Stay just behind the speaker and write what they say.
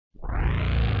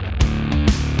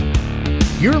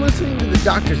You're listening to The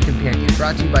Doctor's Companion,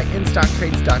 brought to you by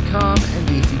InStockTrades.com and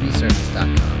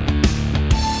DCBService.com.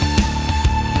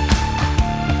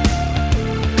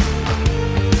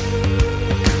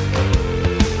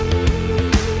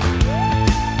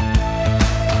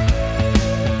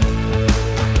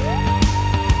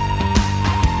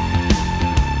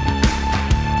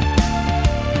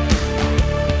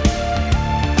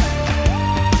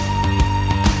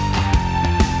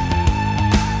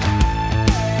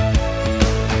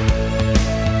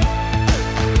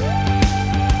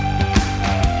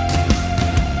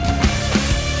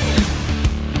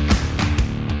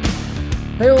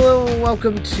 Hello and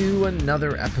welcome to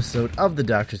another episode of The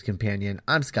Doctor's Companion.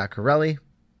 I'm Scott Corelli.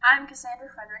 I'm Cassandra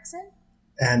Fredrickson.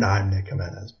 And I'm Nick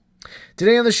Jimenez.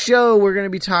 Today on the show, we're going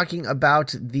to be talking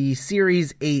about the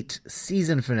Series 8 series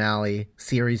finale,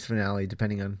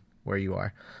 depending on where you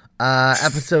are,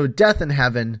 episode Death in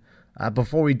Heaven.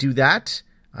 Before we do that,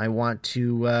 I want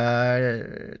to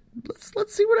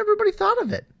let's see what everybody thought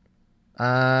of it.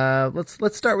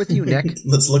 Let's start with you, Nick.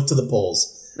 Let's look to the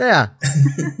polls. Yeah.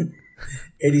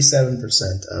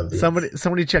 87% of the...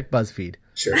 Somebody check BuzzFeed.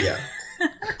 Sure, yeah.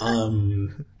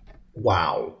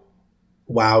 Wow.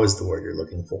 Wow is the word you're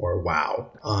looking for.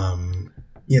 Wow.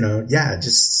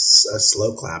 Just a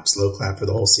slow clap for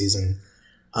the whole season.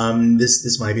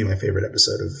 This might be my favorite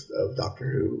episode of Doctor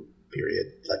Who, period,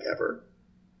 like ever.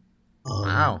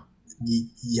 Wow.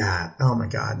 Yeah. Oh my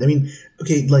God. I mean,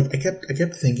 okay, like I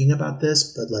kept thinking about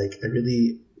this, but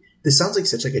this sounds like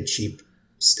such like a cheap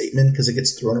statement because it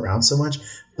gets thrown around so much,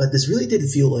 but this really did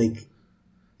feel like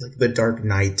the Dark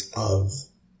Knight of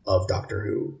Doctor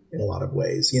Who in a lot of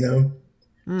ways, you know,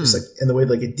 just like in the way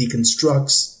like it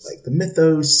deconstructs like the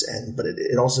mythos, but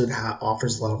it also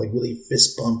offers a lot of like really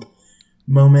fist bump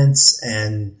moments,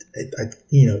 and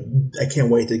I can't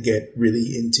wait to get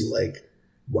really into like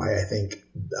why I think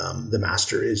the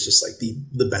Master is just like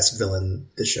the best villain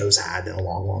the show's had in a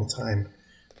long time.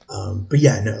 But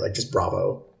yeah, no, like just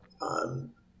bravo.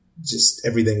 Just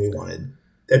everything we wanted,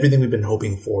 everything we've been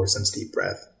hoping for since Deep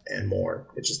Breath and more.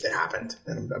 It happened,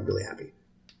 and I'm really happy.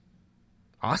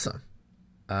 Awesome.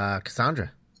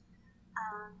 Cassandra.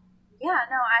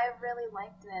 I really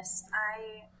liked this.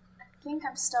 I think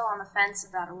I'm still on the fence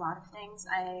about a lot of things.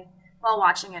 While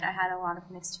watching it, I had a lot of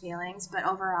mixed feelings, but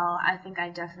overall, I think I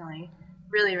definitely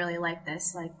really, really liked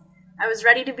this. Like, I was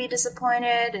ready to be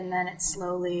disappointed, and then it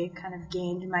slowly kind of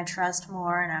gained my trust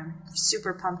more, and I'm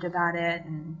super pumped about it,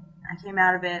 and I came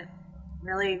out of it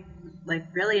really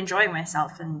enjoying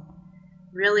myself, and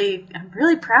I'm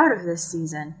really proud of this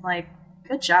season. Like,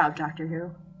 good job, Doctor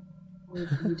Who.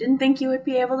 You didn't think you would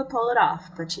be able to pull it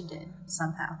off, but you did,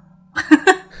 somehow.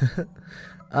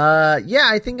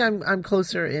 I think I'm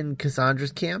closer in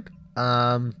Cassandra's camp.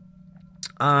 But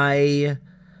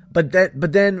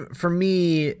then for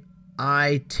me,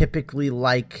 I typically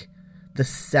like the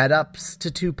setups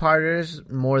to two-parters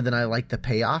more than I like the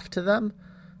payoff to them.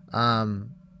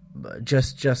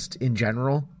 Just in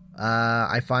general,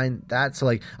 I find that. So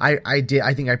like I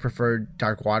think I preferred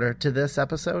Dark Water to this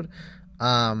episode.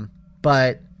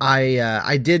 But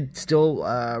I did still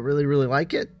really, really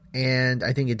like it. And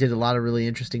I think it did a lot of really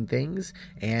interesting things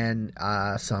and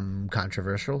some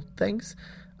controversial things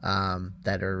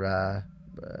that are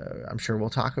I'm sure we'll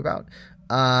talk about.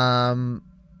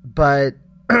 But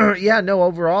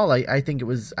overall, I think it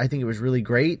was really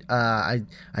great. I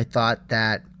thought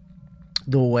that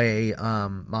the way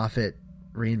Moffat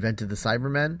reinvented the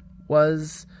Cybermen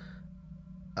was,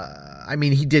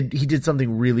 he did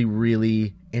something really,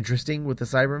 really interesting with the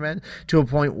Cybermen to a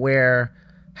point where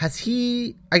I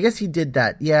guess he did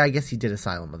that. Yeah, I guess he did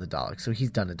Asylum of the Daleks. So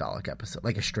he's done a Dalek episode,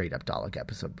 like a straight up Dalek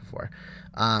episode before.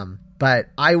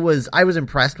 But I was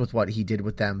impressed with what he did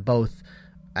with them, both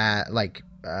I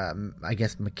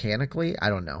guess mechanically. I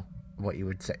don't know what you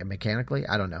would say mechanically.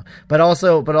 I don't know. But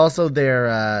also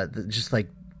their just like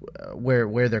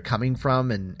where they're coming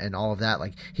from and all of that.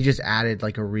 Like he just added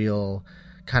like a real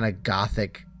kind of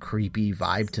gothic, creepy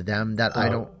vibe to them that I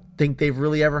don't think they've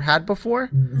really ever had before.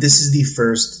 This is the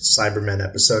first Cybermen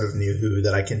episode of New Who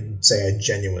that I can say I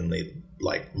genuinely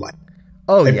like.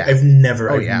 I've never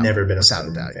been a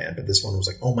Cybermen fan, but this one was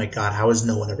like, oh my God, how has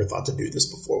no one ever thought to do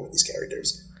this before with these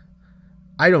characters?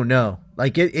 I don't know.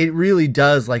 Like it really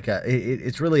does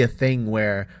it's really a thing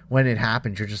where when it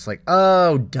happens, you're just like,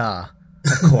 oh, duh,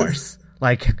 of course.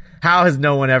 Like, how has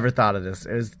no one ever thought of this?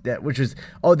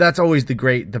 That's always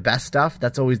the best stuff.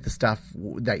 That's always the stuff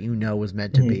that was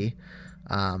meant to be.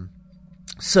 I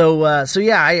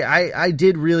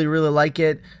did really, really like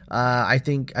it. I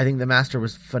think the Master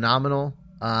was phenomenal.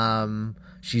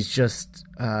 She's just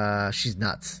she's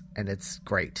nuts, and it's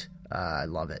great. I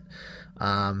love it.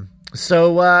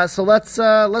 So let's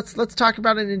talk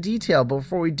about it in detail. But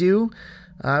before we do,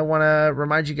 I want to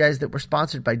remind you guys that we're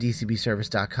sponsored by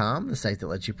DCBService.com, the site that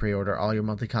lets you pre-order all your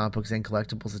monthly comic books and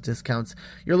collectibles at discounts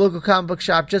your local comic book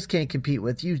shop just can't compete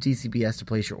with. Use DCBS to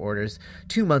place your orders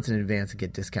 2 months in advance and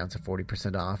get discounts of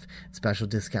 40% off, special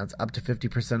discounts up to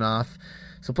 50% off.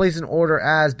 So place an order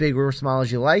as big or small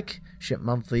as you like. Ship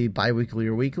monthly, bi-weekly,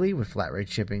 or weekly with flat rate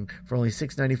shipping for only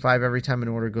 $6.95 every time an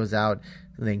order goes out.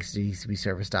 Thanks to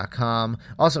DCBService.com.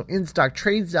 Also,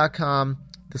 InStockTrades.com,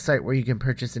 the site where you can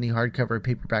purchase any hardcover or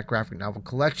paperback graphic novel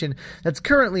collection that's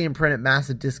currently in print at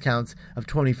massive discounts of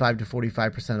 25 to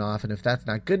 45% off. And if that's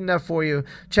not good enough for you,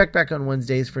 check back on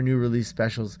Wednesdays for new release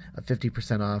specials of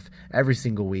 50% off every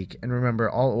single week. And remember,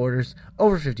 all orders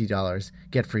over $50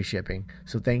 get free shipping.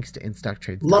 So thanks to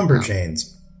InStockTrades.com.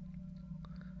 Lumberjanes.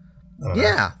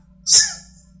 Yeah.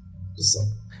 Just like,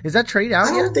 is that trade out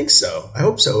I yet? don't think so. I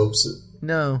hope so.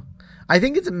 No. I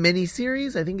think it's a mini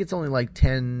series. I think it's only like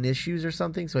 10 issues or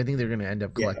something. So I think they're going to end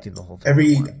up collecting the whole thing.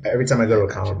 Every time I go to a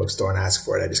comic book store and ask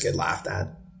for it, I just get laughed at.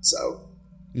 So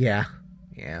yeah.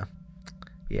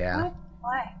 What?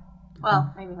 Why?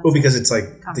 Well, maybe that's because it's like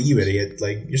you idiot.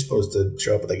 Like you're supposed to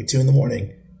show up at like at 2 a.m.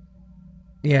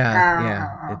 Yeah.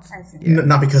 I see.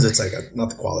 Not because it's like not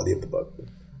the quality of the book.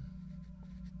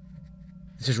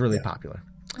 It's just really popular.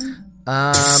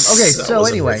 Okay, so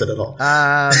anyway,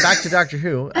 back to Doctor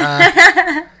Who.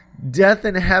 Death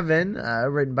in Heaven,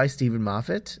 written by Stephen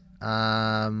Moffat,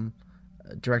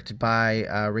 directed by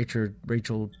Rachel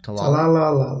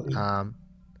Talalay.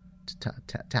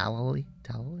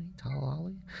 Talalay.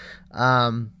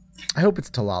 I hope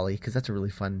it's Talali because that's a really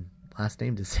fun last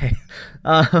name to say.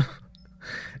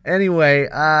 Anyway,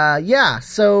 yeah.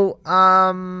 So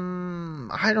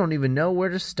I don't even know where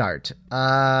to start.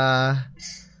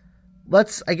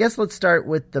 Let's start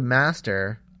with the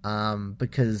Master,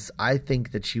 because I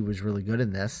think that she was really good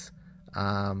in this.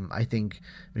 I think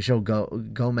Michelle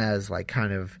Gomez like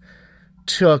kind of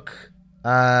took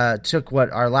what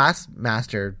our last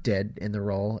Master did in the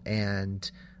role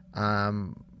and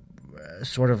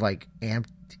sort of like amped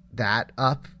that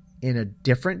up in a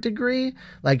different degree.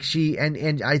 Like she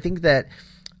and I think that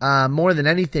more than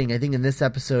anything, I think in this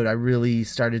episode I really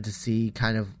started to see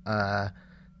kind of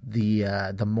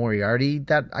the Moriarty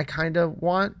that I kind of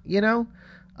want, in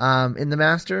the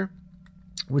Master,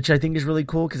 which I think is really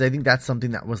cool because I think that's something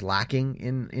that was lacking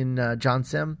in John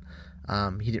Sim.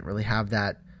 He didn't really have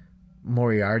that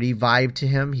Moriarty vibe to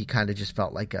him. He kind of just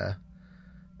felt like a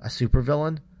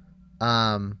supervillain.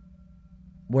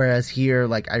 Whereas here,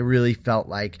 like, I really felt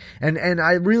like, and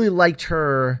I really liked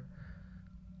her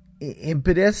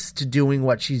impetus to doing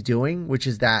what she's doing, which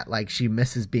is that, like, she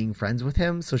misses being friends with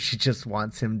him. So she just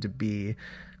wants him to be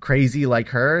crazy like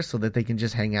her so that they can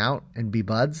just hang out and be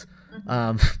buds.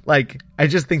 Like, I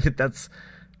just think that that's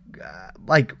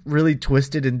like really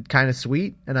twisted and kind of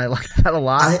sweet. And I like that a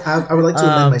lot. I would like to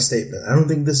amend my statement. I don't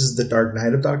think this is the Dark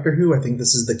Knight of Doctor Who. I think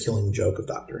this is the Killing Joke of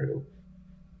Doctor Who.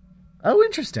 Oh,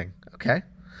 interesting. Okay.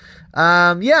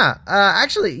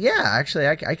 Actually,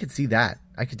 I could see that.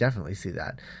 I could definitely see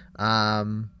that.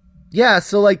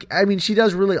 So like, I mean, she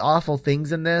does really awful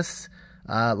things in this.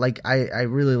 Like I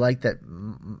really like that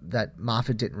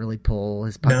Moffat didn't really pull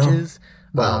his punches.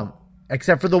 No. Well,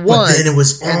 except for the one. But then it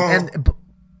was,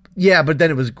 but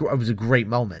then it was a great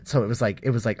moment. So it was like,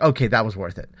 okay, that was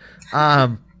worth it.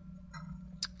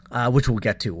 Which we'll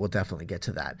get to. We'll definitely get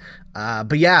to that.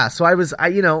 But yeah, so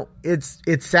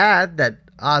it's sad that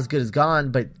Osgood is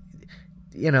gone, but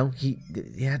they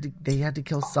had to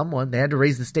kill someone. They had to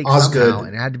raise the stakes somehow,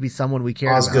 and it had to be someone we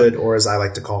cared about. Osgood, or as I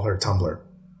like to call her, Tumblr.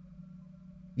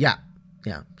 Yeah,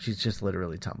 she's just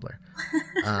literally Tumblr.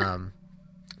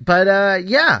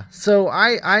 So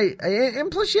I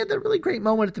and plus she had that really great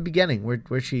moment at the beginning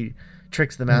where she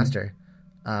tricks the Master,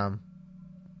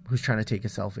 who's trying to take a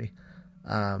selfie.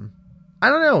 I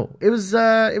don't know. I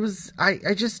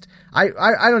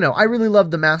don't know. I really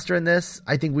loved the Master in this.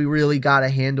 I think we really got a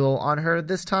handle on her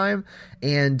this time.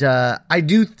 And, I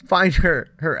do find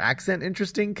her accent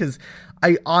interesting because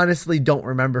I honestly don't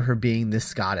remember her being this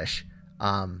Scottish.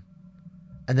 And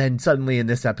then suddenly in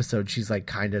this episode, she's like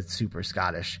kind of super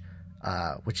Scottish,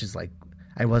 which is like,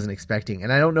 I wasn't expecting.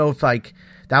 And I don't know if like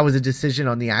that was a decision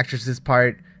on the actress's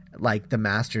part, like the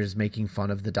Master's making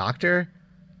fun of the Doctor.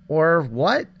 Or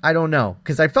what? I don't know.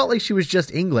 Because I felt like she was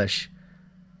just English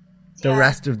the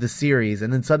rest of the series.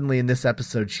 And then suddenly in this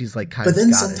episode, she's like kind of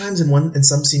Scottish. But then sometimes in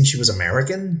some scenes she was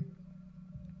American?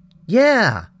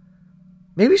 Yeah.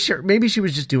 Maybe she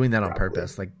was just doing that on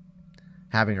purpose. Like,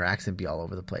 having her accent be all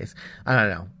over the place. I don't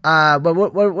know. But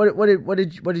what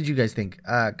did you guys think?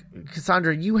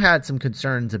 Cassandra, you had some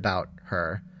concerns about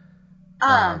her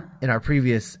in our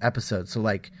previous episode. So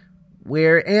like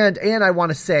and I want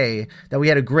to say that we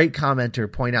had a great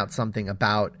commenter point out something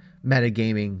about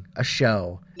metagaming a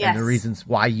show and the reasons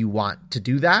why you want to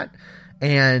do that.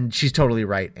 And she's totally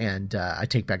right. And I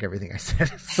take back everything I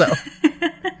said. So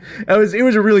it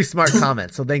was a really smart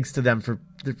comment. So thanks to them for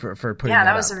putting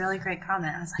that was up. a really great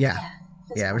comment. I was like,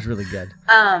 it was really good.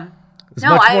 It was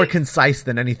much more concise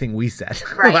than anything we said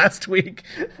last week.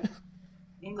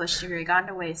 English degree gone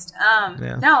to waste.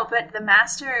 No, but the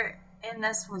master in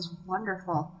this was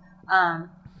wonderful.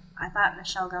 I thought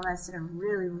Michelle Gomez did a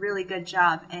really, really good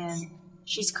job, and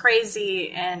she's crazy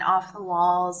and off the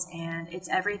walls, and it's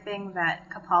everything that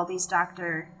Capaldi's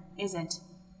doctor isn't.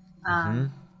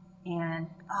 And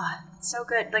it's so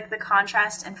good, like the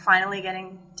contrast and finally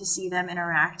getting to see them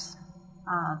interact.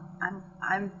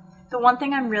 I'm the one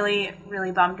thing I'm really,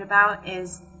 really bummed about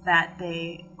is that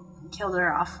they killed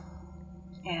her off,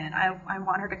 and I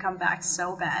want her to come back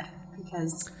so bad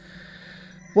because.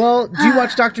 Well, do you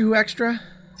watch Doctor Who Extra?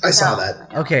 I saw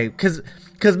that. Okay, because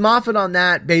Moffat on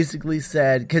that basically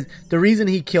said, because the reason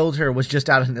he killed her was just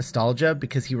out of nostalgia,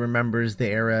 because he remembers the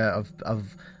era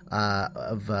of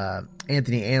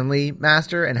Anthony Anley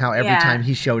Master and how every time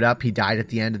he showed up, he died at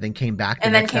the end and then came back the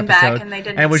next episode. Back and they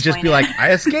didn't and would just be like,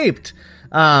 I escaped.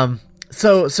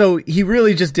 So he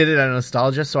really just did it out of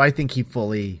nostalgia. So I think he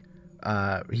fully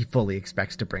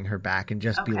expects to bring her back and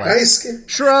just be like,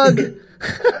 shrug.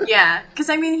 Yeah, because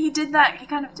I mean, he did that. He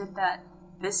kind of did that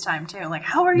this time too. Like,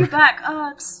 how are you back?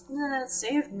 Oh, it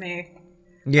saved me.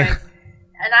 Yeah. Like,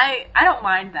 and I don't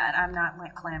mind that. I'm not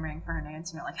like clamoring for an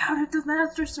answer. Like, how did the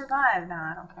master survive? No,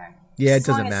 I don't care. Yeah, it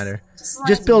doesn't matter.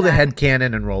 Just build a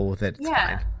headcanon and roll with it. It's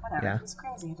fine. Whatever. Yeah. He's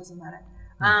crazy. It doesn't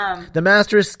matter. The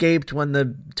master escaped when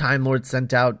the Time Lord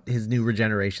sent out his new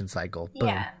regeneration cycle. Boom.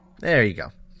 Yeah. There you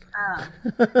go.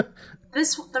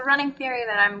 The running theory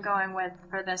that I'm going with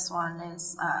for this one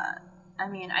is, I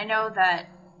mean, I know that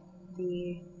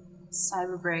the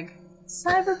Cyberbrig, that's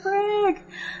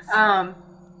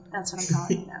what I'm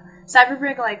calling it now.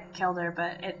 Cyberbrig, like, killed her,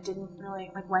 but it didn't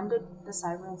really, like, when did the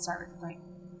Cybermen start, like,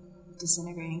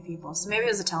 disintegrating people? So maybe it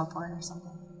was a teleport or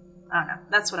something. I don't know.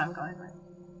 That's what I'm going with.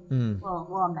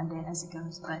 We'll amend it as it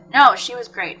goes. But no, she was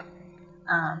great.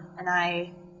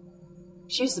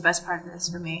 She was the best part of this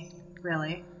for me,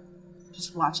 really.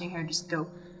 Just watching her just go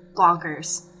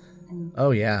bonkers. And,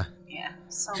 yeah. Yeah.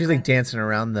 So she's like dancing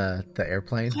around the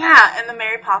airplane. Yeah, and the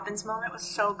Mary Poppins moment was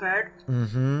so good.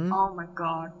 Mm-hmm. Oh my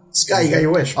god. Sky, you got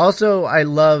your wish. Also, I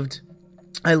loved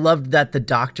that the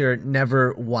doctor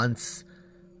never once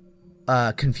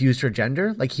confused her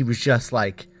gender. Like, he was just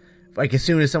like as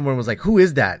soon as someone was like, who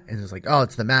is that? And it was like, oh,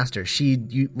 it's the master.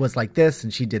 She was like this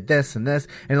and she did this and this.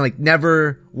 And like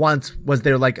never once was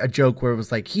there like a joke where it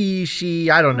was like he, she,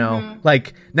 I don't know.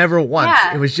 Like never once.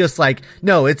 Yeah. It was just like,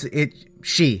 no, it's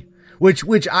she.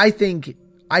 Which I think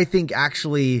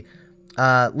actually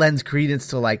lends credence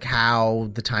to like how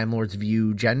the Time Lords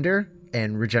view gender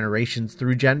and regenerations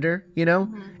through gender, you know?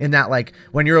 In that like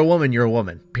when you're a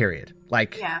woman, period.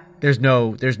 Like there's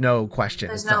no question.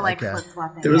 There's it's no not like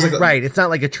flip-flopping. There was like right, it's not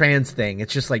like a trans thing.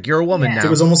 It's just like you're a woman now. There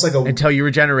was almost like until you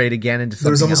regenerate again into something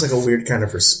There was almost else. like a weird kind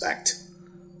of respect.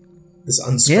 This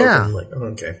unspoken like, oh,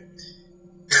 okay.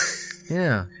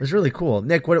 Yeah, it was really cool.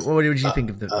 Nick, what did you think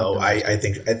of the? I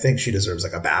think she deserves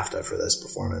like a BAFTA for this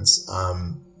performance.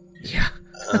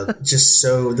 Just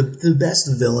so the best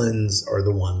villains are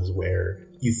the ones where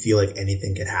you feel like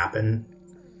anything could happen,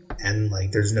 and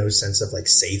like there's no sense of like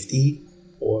safety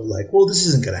or like, well, this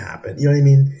isn't going to happen. You know what I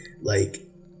mean? Like,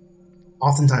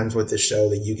 oftentimes with this show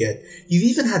that you've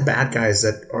even had bad guys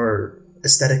that are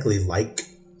aesthetically like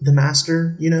the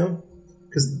master, you know.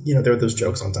 Because, you know, there are those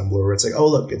jokes on Tumblr where it's like, oh,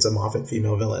 look, it's a Moffat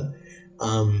female villain.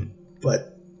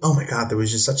 But, oh my God, there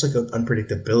was just such like an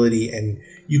unpredictability, and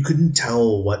you couldn't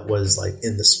tell what was like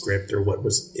in the script or what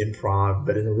was improv,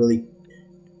 but it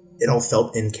all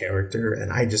felt in character.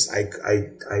 And I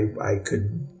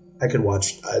could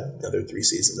watch another 3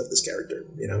 seasons of this character,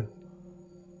 you know?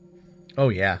 Oh,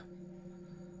 yeah.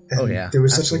 And there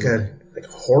was such like a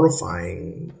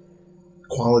horrifying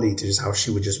quality to just how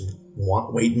she would just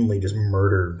blatantly just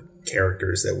murder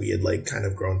characters that we had like kind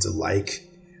of grown to like.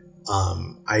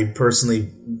 I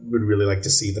personally would really like to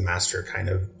see the master kind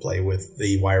of play with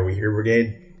the Why Are We Here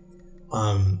Brigade.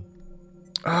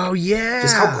 Oh yeah,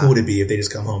 just how cool would it be if they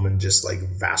just come home and just like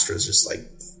Vastra's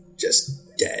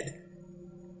just dead.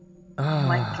 Oh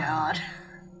my God.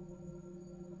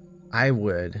 I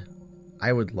would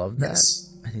love that.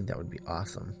 Yes. I think that would be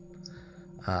awesome.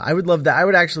 I would love that. I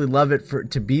would actually love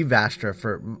it to be Vastra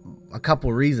for a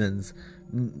couple reasons.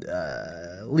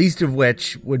 Least of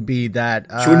which would be that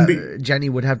Jenny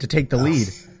would have to take the lead,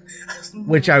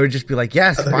 which I would just be like,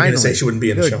 yes, finally. Say she wouldn't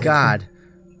be in the show. Good God.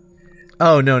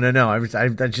 Oh, no. I was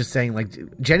just saying,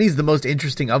 like, Jenny's the most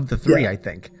interesting of the three, I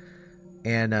think.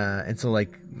 And so,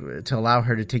 like, to allow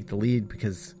her to take the lead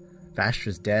because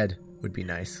Vastra's dead would be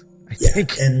nice, I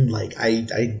think. And, like,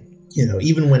 I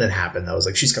even when it happened, I was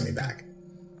like, she's coming back.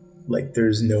 Like,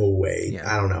 there's no way.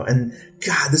 Yeah. I don't know. And,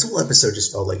 God, this whole episode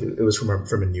just felt like it was from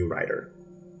a new writer.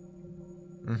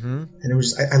 Mm-hmm. And it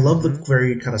was I love the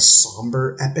very kind of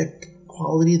somber, epic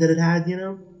quality that it had,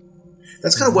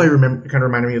 That's kind of why it kind of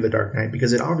reminded me of The Dark Knight,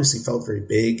 because it obviously felt very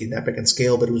big and epic in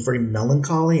scale, but it was very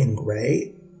melancholy and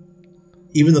gray.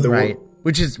 Even though there were...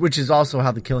 Which is also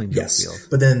how The Killing Joke feels.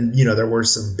 But then, there were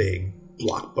some big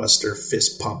blockbuster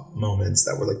fist pump moments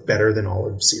that were, like, better than all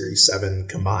of Series 7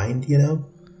 combined,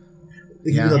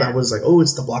 Even though that was like, oh,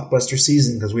 it's the blockbuster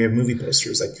season because we have movie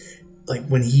posters. Like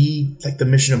when he, like the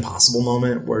Mission Impossible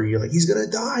moment where you're like, he's going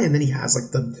to die. And then he has like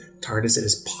the TARDIS in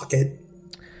his pocket.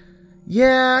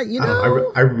 Yeah.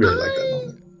 I really like that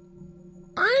moment.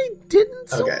 I didn't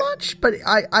so much, but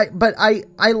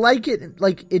I like it.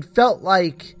 Like it felt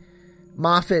like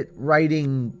Moffat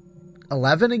writing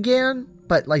 11 again.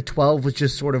 But like 12 was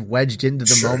just sort of wedged into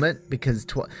the moment because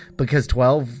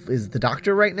 12 is the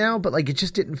Doctor right now. But like it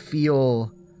just didn't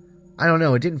feel, I don't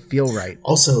know, it didn't feel right.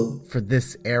 Also for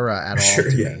this era at all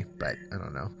to me. But I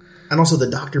don't know. And also the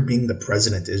Doctor being the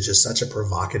president is just such a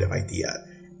provocative idea,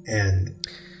 and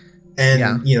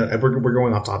we're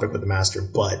going off topic with the Master,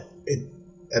 but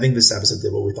I think this episode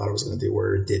did what we thought it was going to do,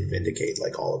 where it did vindicate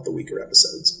like all of the weaker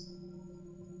episodes.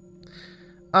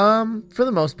 For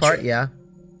the most part, yeah.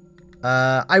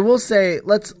 I will say,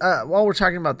 let's while we're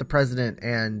talking about the president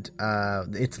and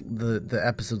it's the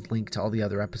episodes linked to all the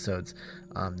other episodes,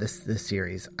 this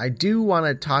series, I do want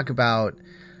to talk about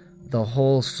the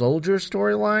whole soldier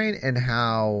storyline and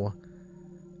how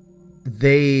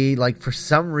they, like, for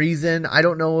some reason, I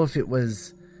don't know if it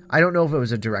was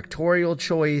a directorial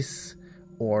choice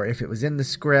or if it was in the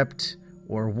script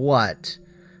or what,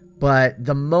 but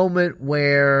the moment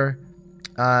where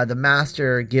the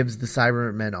Master gives the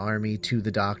Cybermen army to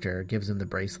the Doctor, gives him the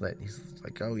bracelet. He's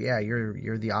like, "Oh yeah,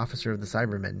 you're the officer of the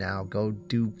Cybermen now. Go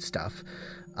do stuff."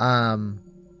 And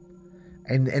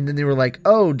then they were like,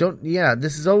 "Oh,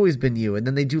 this has always been you." And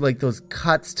then they do like those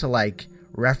cuts to like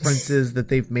references that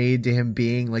they've made to him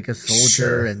being like a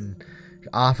soldier and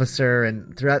officer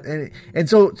and throughout, and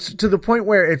so to the point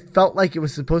where it felt like it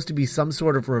was supposed to be some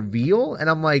sort of reveal, and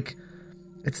I'm like,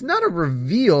 it's not a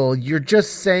reveal. You're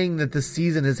just saying that the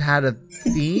season has had a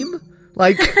theme.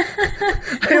 Like,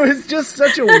 it was just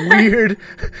such a weird,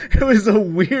 it was a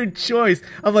weird choice.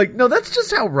 I'm like, no, that's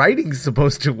just how writing's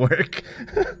supposed to work.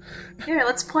 Here,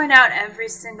 let's point out every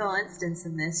single instance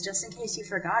in this, just in case you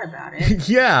forgot about it.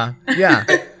 Yeah.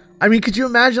 I mean, could you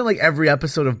imagine, like, every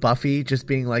episode of Buffy just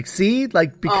being like, see,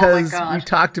 like, because we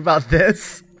talked about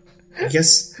this. I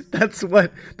guess that's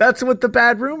what the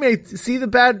bad roommate, see the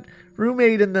bad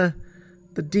roommate in the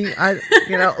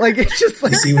like, it's just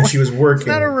like, see when she was working, it's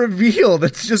not a reveal,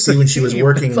 that's just when she was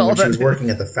working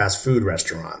at the fast food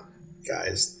restaurant,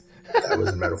 guys, that was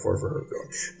a metaphor for her going.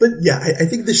 But yeah, I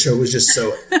think the show is just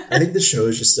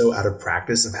so out of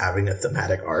practice of having a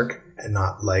thematic arc and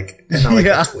not like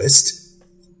a twist.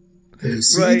 You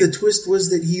see, the twist was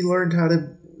that he learned how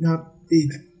to not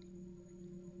be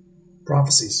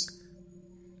prophecies.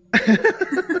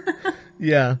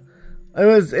 Yeah. It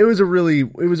was a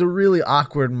really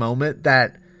awkward moment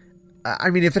that, I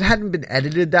mean, if it hadn't been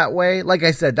edited that way, like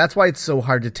I said, that's why it's so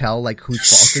hard to tell, like, whose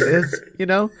fault it is,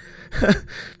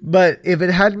 But if it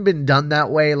hadn't been done that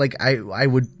way, like, I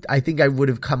think I would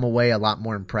have come away a lot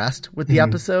more impressed with the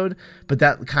episode, but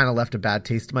that kind of left a bad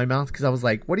taste in my mouth because I was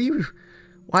like, why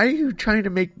are you trying to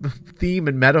make theme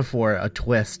and metaphor a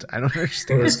twist? I don't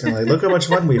understand. It was kind of like, look how much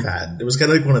fun we've had. It was kind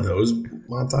of like one of those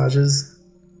montages.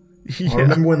 Yeah. I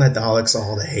remember when that Dalek saw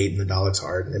all the hate in the Dalek's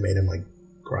heart and it made him like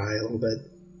cry a little bit.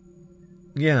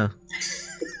 Yeah.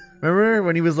 Remember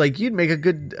when he was like, you'd make a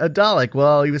Dalek?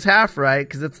 Well, he was half right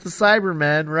because it's the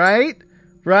Cybermen, right?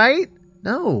 Right?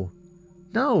 No.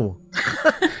 Oh,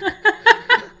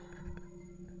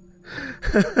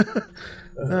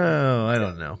 I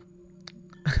don't know.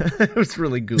 It was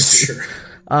really goofy. Sure.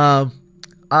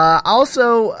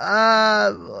 Also,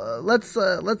 let's,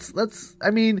 I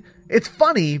mean, it's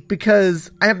funny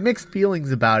because I have mixed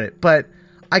feelings about it, but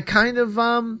I kind of,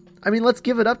 I mean, let's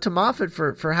give it up to Moffat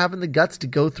for having the guts to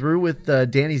go through with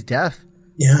Danny's death.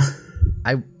 Yeah.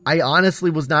 I honestly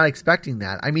was not expecting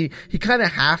that. I mean, he kind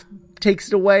of half takes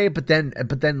it away, but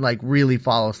then like really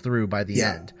follows through by the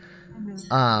end.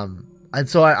 And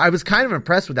so I was kind of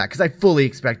impressed with that because I fully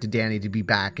expected Danny to be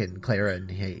back and Clara and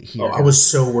he I was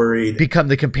so worried. become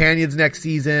the companions next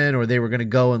season, or they were going to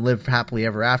go and live happily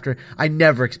ever after. I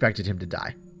never expected him to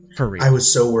die. For real. I was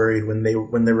so worried when they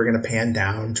were going to pan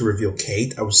down to reveal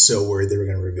Kate. I was so worried they were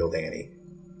going to reveal Danny.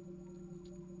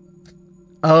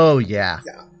 Oh yeah.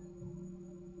 Yeah.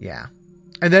 Yeah.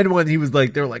 And then when he was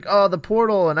like, they were like, oh, the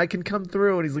portal, and I can come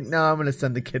through. And he's like, no, I'm going to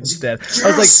send the kid instead. Yes! I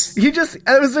was like,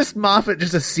 it was just Moffat,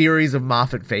 just a series of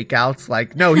Moffat fake outs.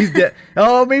 Like, no, he's dead.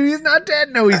 Oh, maybe he's not dead.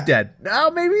 No, he's dead.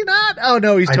 No, maybe not. Oh,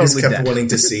 no, he's totally dead. I just kept wanting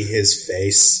to see his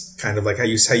face, kind of like how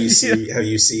you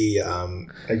see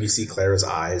Clara's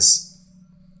eyes.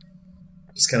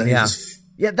 Just kind of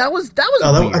Yeah, that was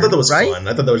weird, I thought that was right? fun.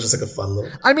 I thought that was just like a fun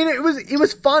little. I mean, it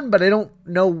was fun, but I don't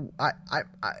know. I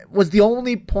was the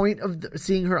only point of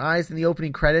seeing her eyes in the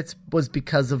opening credits was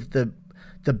because of the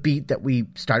beat that we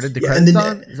started the credits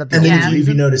on. Is that the only if you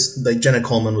reason? noticed, like Jenna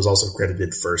Coleman was also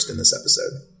credited first in this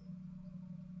episode,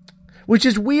 which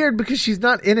is weird because she's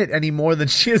not in it any more than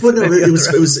she is. But no, it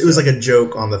was like a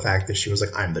joke on the fact that she was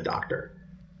like, "I'm the doctor,"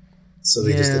 so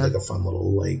they just did like a fun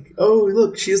little like, "Oh,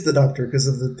 look, she's the doctor" because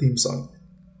of the theme song.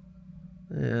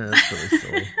 Yeah, that's really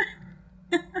silly.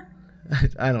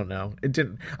 I don't know. It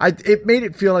didn't. It made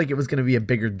it feel like it was going to be a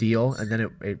bigger deal, and then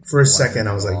it for a second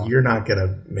I was like, "You're not going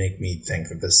to make me think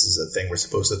that this is a thing we're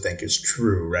supposed to think is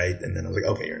true, right?" And then I was like,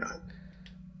 "Okay, you're not."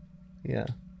 Yeah.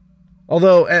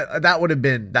 Although that would have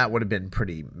been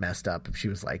pretty messed up if she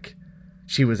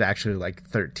was actually like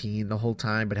 13 the whole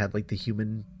time, but had like the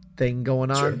human thing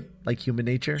going on, like human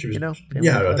nature, Yeah,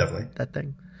 definitely that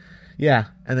thing. Yeah,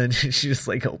 and then she just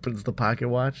like opens the pocket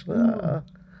watch.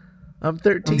 I'm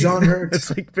 13. I'm John Hurt.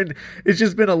 It's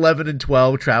just been 11 and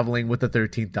 12 traveling with the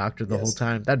 13th Doctor the whole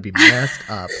time. That'd be messed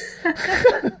up.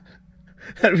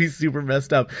 That'd be super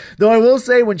messed up. Though I will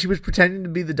say, when she was pretending to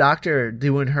be the Doctor,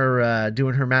 doing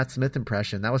her Matt Smith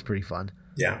impression, that was pretty fun.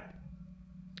 Yeah.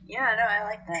 Yeah, no, I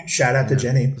like that. Shout out to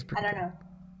Jenny. I don't know.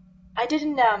 I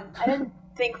didn't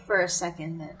think for a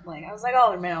second that I was like,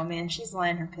 oh man, she's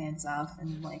lying her pants off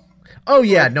and like. Oh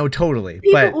yeah, no, totally.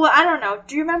 Well, I don't know.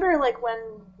 Do you remember when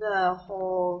the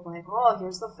whole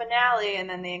here's the finale, and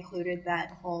then they included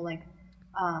that whole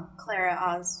Clara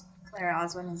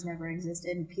Oswin has never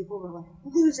existed, and people were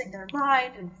losing their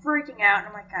mind and freaking out. And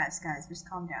I'm like, guys, just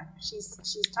calm down. She's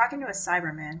talking to a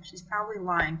Cyberman. She's probably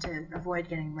lying to avoid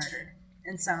getting murdered.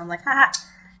 And so I'm like, haha.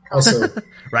 Also,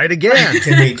 right again.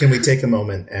 Can we take a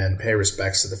moment and pay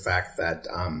respects to the fact that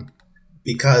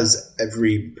because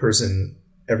every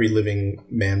living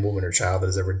man, woman, or child that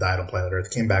has ever died on planet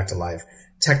Earth came back to life,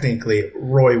 technically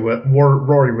Rory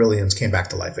Williams came back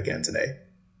to life again today.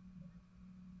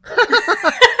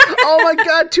 Oh my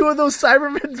god, two of those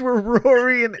Cybermen were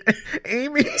Rory and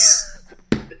Amy.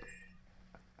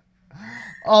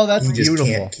 Oh, that's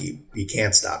beautiful. He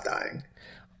can't stop dying.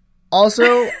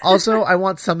 Also, I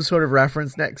want some sort of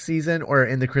reference next season or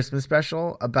in the Christmas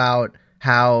special about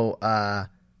how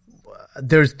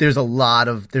there's a lot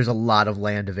of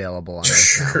land available on Earth.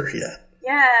 Sure, yeah.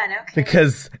 Yeah, no kidding.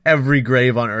 Because every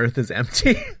grave on Earth is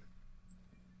empty.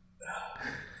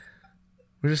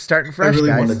 We're just starting fresh, I really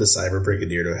guys. wanted the Cyber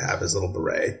Brigadier to have his little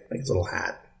beret, his little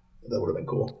hat. That would have been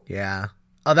cool. Yeah.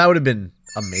 Oh, that would have been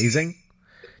amazing.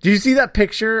 Did you see that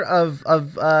picture of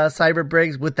Cyber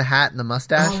Briggs with the hat and the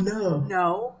mustache? Oh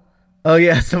No. Oh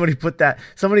yeah, somebody put that.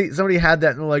 Somebody had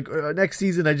that, and like next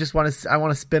season, I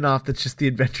want a spin off that's just the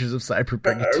Adventures of Cyber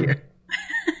Brigadier.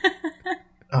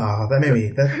 Oh,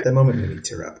 that moment made me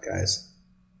tear up, guys.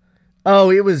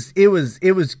 Oh, it was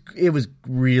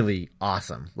really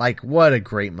awesome. Like, what a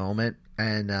great moment,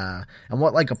 and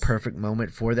what like a perfect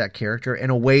moment for that character,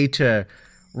 and a way to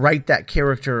write that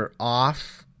character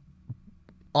off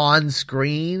on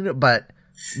screen, but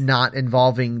not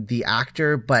involving the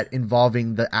actor, but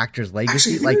involving the actor's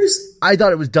legacy. Actually, I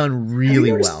thought it was done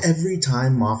really well. Every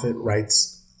time Moffat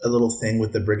writes a little thing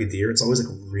with the Brigadier, it's always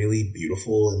really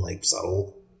beautiful and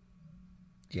subtle.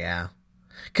 Yeah.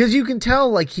 Because you can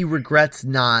tell, he regrets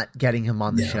not getting him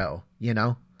on the show,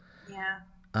 Yeah.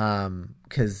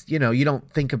 Because, you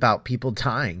don't think about people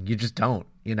dying. You just don't,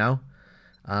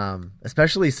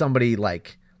 especially somebody,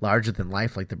 larger than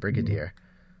life, like the Brigadier. Mm-hmm.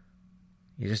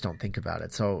 You just don't think about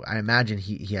it. So I imagine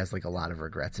he has, a lot of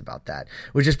regrets about that.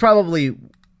 Which is probably,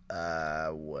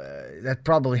 that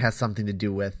probably has something to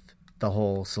do with the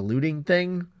whole saluting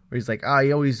thing. Where he's like,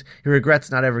 he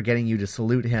regrets not ever getting you to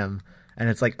salute him. And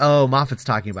it's like, oh, Moffat's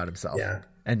talking about himself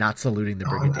and not saluting the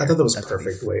Brigadier. I thought that was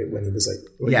perfect way when he was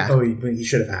he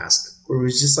should have asked. Where it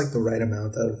was just the right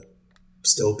amount of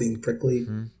still being prickly.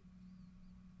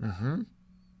 Mm-hmm. Mm-hmm.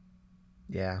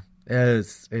 Yeah, it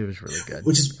was really good.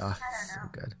 Which is I don't so know.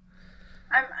 good.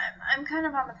 I'm kind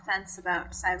of on the fence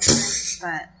about Cyberman,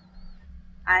 but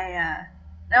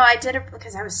I did it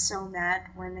because I was so mad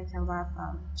when they killed off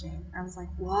Jane. I was like,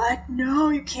 what? No,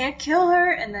 you can't kill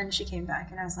her. And then she came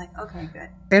back, and I was like, okay, good.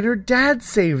 And her dad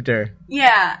saved her.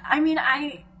 Yeah, I mean,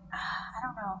 I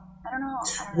don't know. I don't know.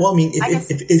 Well, I mean, guess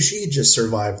if she had just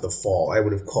survived the fall, I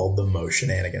would have called them Mo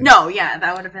shenanigans. no, yeah,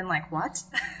 that would have been like, what?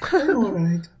 All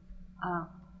right.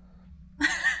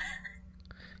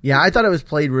 Yeah, I thought it was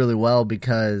played really well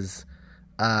because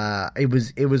it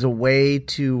was a way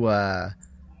to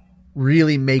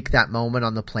really make that moment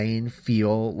on the plane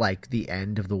feel like the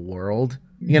end of the world.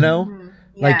 You know,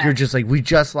 like Yeah. you're just like, we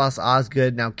just lost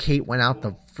Osgood. Now Kate went out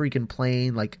the freaking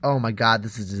plane. Like, oh my god,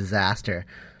 this is a disaster.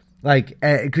 Like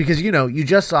because you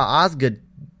just saw Osgood,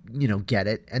 get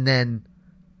it, and then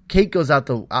Kate goes out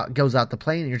the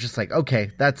plane, and you're just like, okay,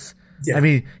 that's. Yeah. I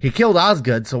mean, he killed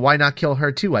Osgood, so why not kill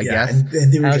her too? I guess.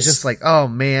 And they were I was just like, oh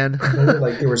man.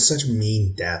 there were such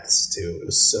mean deaths too. It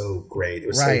was so great. It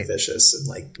was Right. so vicious and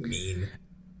like mean.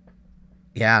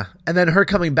 Yeah, and then her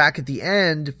coming back at the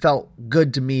end felt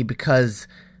good to me because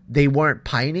they weren't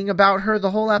pining about her the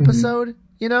whole episode.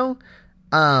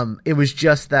 It was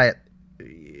just that,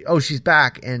 oh, she's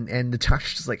back, and the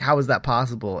doctor's just like, how is that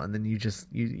possible? And then you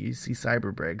see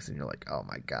Cyber Briggs, and you're like, oh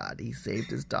my god, he saved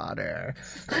his daughter.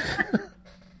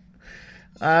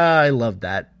 I love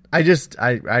that. I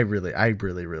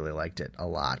really liked it a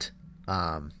lot.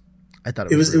 I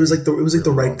thought It was really, like the really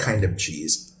right well kind of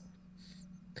cheese.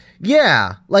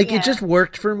 Yeah, like Yeah. it just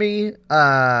worked for me.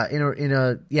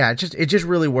 It just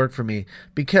really worked for me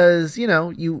because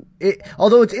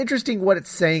although it's interesting what it's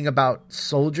saying about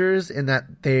soldiers in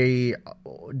that they,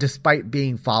 despite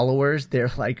being followers,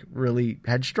 they're like really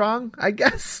headstrong, I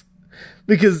guess,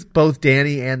 because both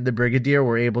Danny and the Brigadier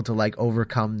were able to like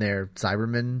overcome their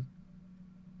Cybermen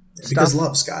Because stuff.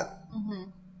 love, Scott.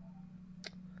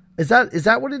 Is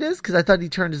that what it is? Because I thought he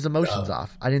turned his emotions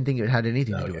off. I didn't think it had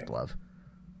anything to do Okay. with love.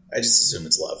 I just assume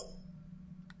it's love.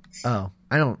 Oh,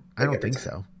 I don't every think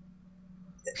time.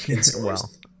 so. In stories.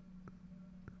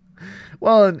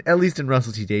 Well, at least in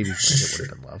Russell T Davies' mind, it would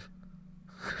have been love.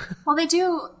 Well, they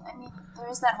do. I mean, there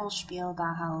is that whole spiel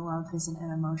about how love isn't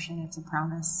an emotion; it's a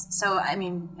promise. So, I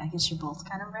mean, I guess you're both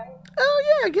kind of right. Oh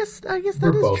yeah, I guess that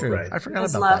We're is both true. right. I forgot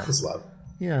It's about love. It's love.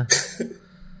 that.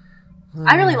 Yeah.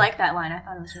 I really like that line. I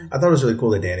thought it was really I thought it was really cool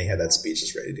that Danny had that speech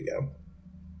just ready to go.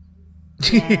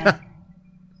 Yeah.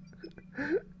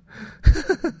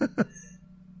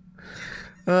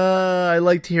 I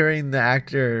liked hearing the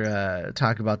actor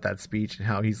talk about that speech and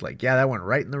how he's like, yeah, that went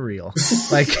right in the reel.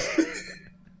 Like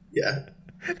Yeah.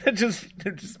 that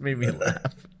just made me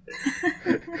laugh.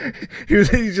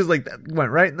 He's just like, that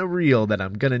went right in the reel that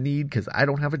I'm gonna need because I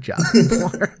don't have a job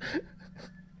anymore.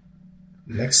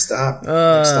 Next stop,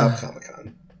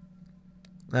 Comic-Con.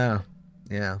 Oh,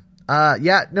 yeah.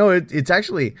 No, it's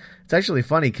actually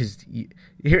funny because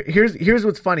here's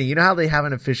what's funny. You know how they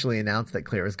haven't officially announced that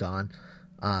Claire is gone,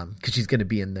 because she's going to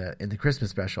be in the Christmas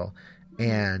special,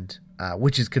 and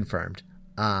which is confirmed.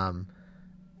 And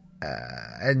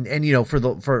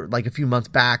for like a few months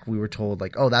back, we were told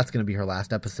like, oh, that's going to be her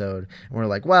last episode, and we're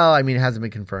like, well, I mean, it hasn't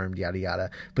been confirmed, yada yada.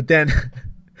 But then.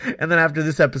 And then after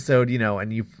this episode,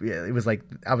 it was like,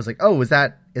 I was like, oh, is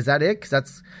that it? Because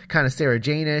that's kind of Sarah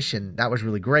Jane-ish, and that was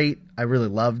really great. I really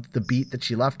loved the beat that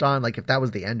she left on. Like, if that was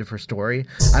the end of her story,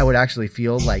 I would actually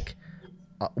feel like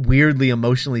weirdly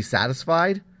emotionally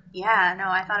satisfied. Yeah, no,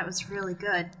 I thought it was really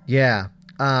good. Yeah,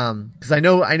 because I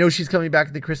know she's coming back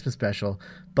to the Christmas special,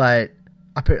 but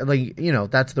like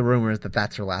that's the rumor is that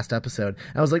that's her last episode.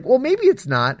 And I was like, well, maybe it's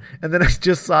not. And then I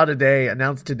just saw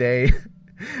announced today.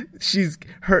 She's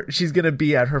gonna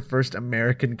be at her first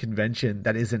American convention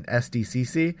that isn't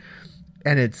SDCC,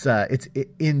 and it's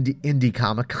Indy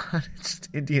Comic Con. It's just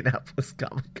Indianapolis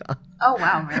Comic Con. Oh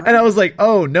wow, really? And I was like,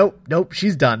 oh nope,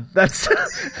 she's done. That's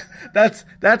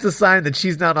a sign that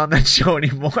she's not on that show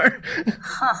anymore.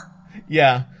 Huh.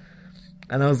 Yeah,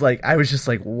 and I was just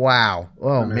like, wow,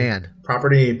 oh man,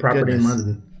 property Goodness. in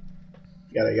London.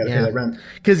 You gotta pay that rent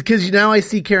because now I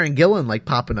see Karen Gillan like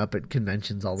popping up at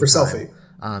conventions all the for time. Selfie.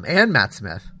 And Matt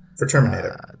Smith For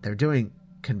Terminator. They're doing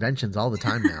conventions all the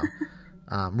time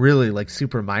now. Really like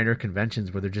super minor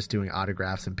conventions where they're just doing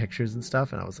autographs and pictures and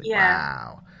stuff. And I was like,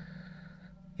 wow.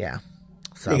 Yeah.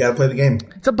 So You gotta play the game.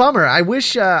 it's a bummer. I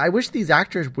wish these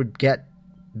actors would get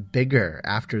bigger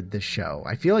after this show.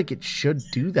 I feel like it should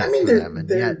do that I mean, for them. And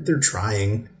they're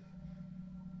trying.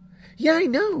 yeah, I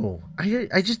know.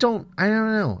 I just don't. I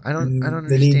don't know. I don't They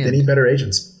understand. need better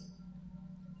agents.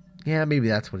 Yeah, maybe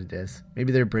that's what it is.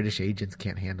 Maybe their British agents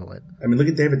can't handle it. I mean, look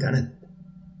at David Tennant.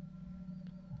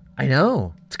 I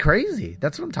know. It's crazy.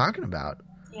 That's what I'm talking about.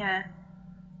 Yeah.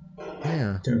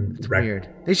 Yeah. Doing It's rec- weird.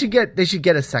 They should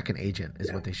get a second agent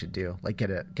is what they should do. Like get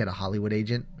a Hollywood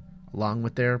agent along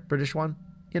with their British one,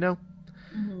 you know?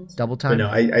 Double But time. no,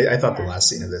 I thought the last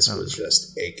scene of this was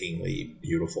just achingly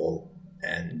beautiful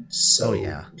and so Oh,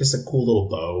 yeah. just a cool little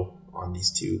bow on these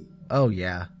two. Oh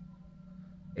yeah.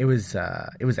 It was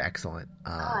excellent.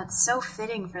 Oh, it's so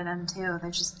fitting for them too. They're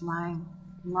just lying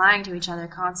to each other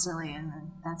constantly, and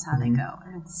then that's how they go.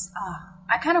 And it's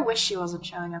I kind of wish she wasn't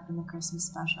showing up in the Christmas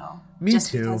special. Me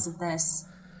just too. because of this.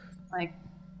 Like,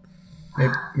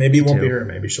 Maybe it won't too. be her.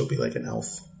 Maybe she'll be like an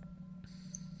elf.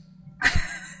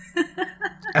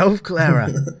 Elf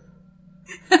Clara.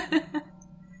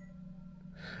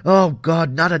 Oh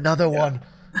God, not another one.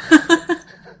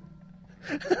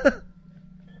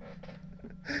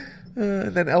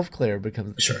 And then Elf Clara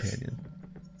becomes the Sure. companion.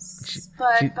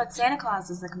 but Santa Claus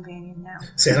is the companion now,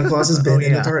 Santa Claus has been Oh,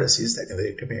 in the yeah. TARDIS. He's technically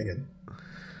a companion.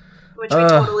 which we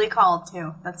totally called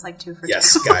too. That's like 2 for 2.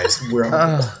 Yes, guys, we're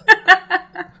on.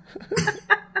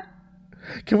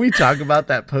 Can we talk about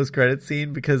that post-credit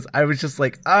scene? Because I was just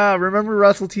like, remember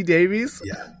Russell T Davies?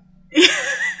 Yeah.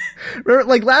 Remember,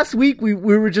 like last week, we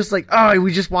were just like,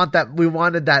 we just want that. We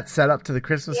wanted that set up to the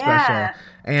Christmas Yeah. special,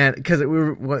 and because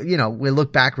we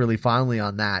look back really fondly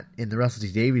on that in the Russell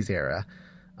T Davies era,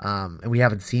 and we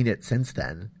haven't seen it since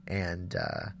then, and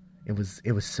it was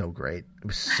so great. It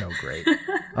was so great.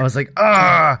 I was like,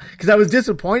 because I was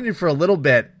disappointed for a little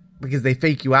bit because they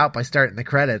fake you out by starting the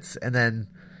credits, and then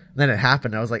it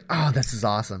happened. I was like, this is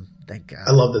awesome. Thank God.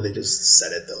 I love that they just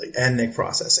said it though. Like, and Nick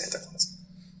Frost as Santa Claus.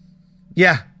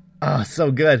 Yeah. Oh, so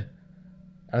good.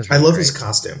 That was I really love great. his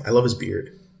costume. I love his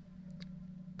beard.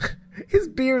 His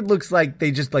beard looks like they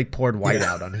just like poured white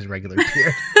out on his regular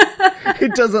beard.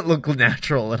 It doesn't look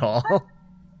natural at all.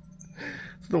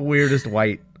 It's the weirdest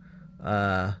white.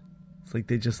 It's like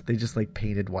they just like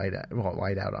painted white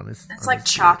out on his. It's on like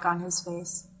his chalk on his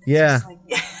face. It's Yeah. just like-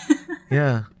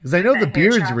 Yeah, because I know the That hair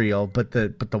beard's chalk. real, but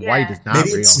the Yeah. white is not Maybe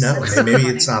real. it's snow. That's so Maybe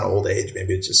funny. it's not old age.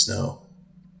 Maybe it's just snow.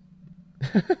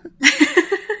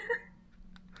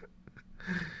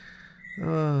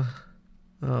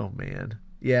 Oh man,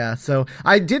 yeah. So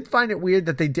I did find it weird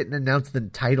that they didn't announce the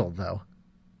title though.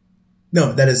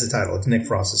 No, that is the title. It's Nick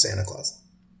Frost as Santa Claus.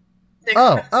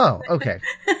 Oh, okay,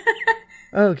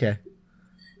 okay.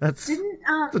 That's Didn't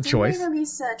a choice. they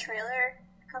release a trailer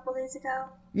a couple days ago?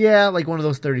 Yeah, like one of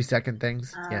those 30-second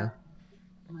things. Yeah,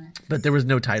 but there was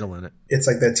no title in it. It's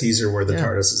like that teaser where the Yeah.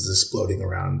 TARDIS is just floating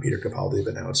around Peter Capaldi,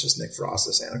 but now it's just Nick Frost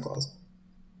as Santa Claus.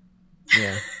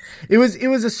 Yeah, it was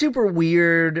a super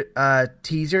weird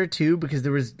teaser too because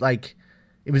there was like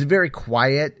it was very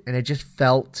quiet and it just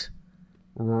felt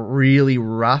really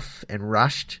rough and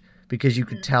rushed because you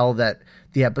could tell that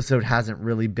the episode hasn't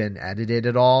really been edited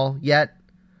at all yet.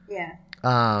 Yeah.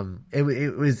 It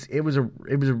was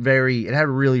it had a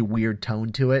really weird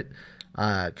tone to it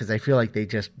because I feel like they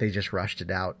just rushed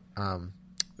it out.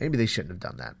 Maybe they shouldn't have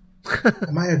done that.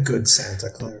 Am I a good Santa,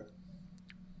 Claire?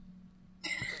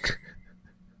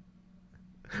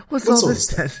 What's What's all all this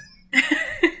this then?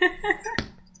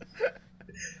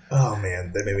 Oh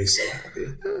man, that made me so happy.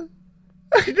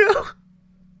 I know.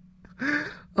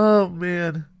 Oh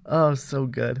man. Oh, so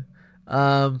good.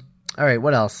 All right,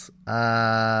 what else?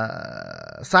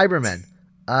 Cybermen.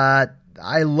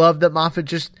 I love that Moffat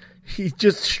just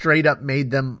straight up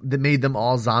made them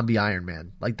all zombie Iron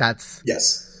Man. Like that's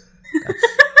Yes.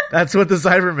 what the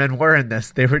Cybermen were in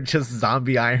this. They were just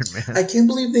zombie Iron Man. I can't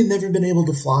believe they've never been able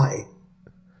to fly.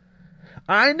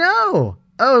 I know.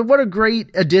 Oh, what a great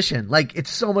addition. Like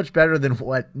it's so much better than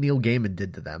what Neil Gaiman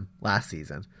did to them last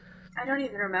season. I don't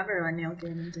even remember what Neil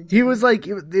Gaiman did. He was like,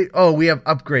 we have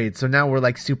upgrades, so now we're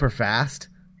like super fast.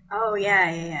 Oh,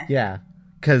 yeah. Yeah,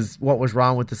 because what was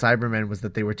wrong with the Cybermen was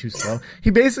that they were too slow.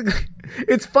 He basically,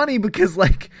 it's funny because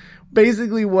like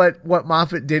basically what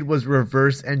Moffat did was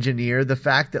reverse engineer the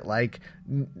fact that like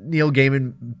Neil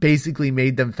Gaiman basically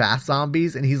made them fast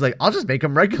zombies, and he's like, I'll just make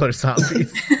them regular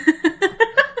zombies.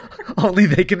 Only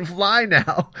they can fly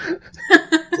now.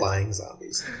 Flying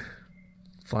zombies.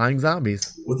 Flying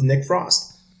zombies. With Nick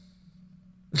Frost.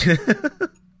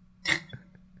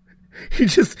 You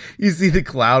see the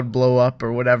cloud blow up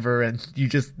or whatever, and you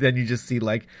just see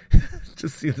like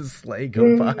just see the sleigh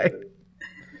go by.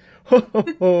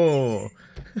 Oh.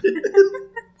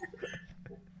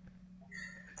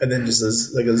 And then just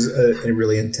a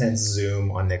really intense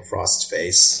zoom on Nick Frost's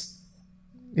face.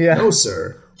 Yeah. No,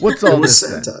 sir. What's It all was this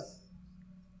then? Santa.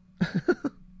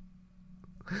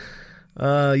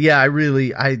 Yeah,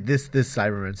 this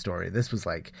Cyberman story. This was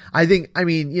like, I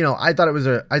thought it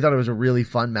was a really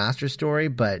fun Master story,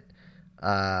 but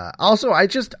also I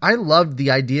loved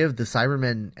the idea of the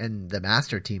Cybermen and the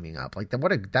Master teaming up. Like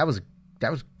that was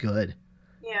good.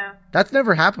 Yeah. That's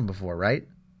never happened before, right?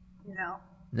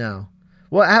 No.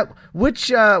 Well,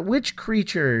 which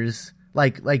creatures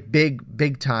like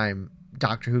big time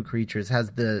Doctor Who creatures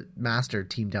has the Master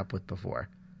teamed up with before?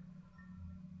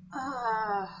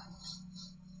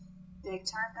 Big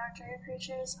time Doctor Who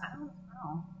creatures? I don't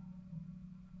know.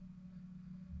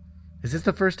 Is this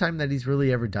the first time that he's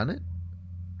really ever done it?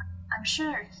 I'm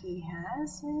sure he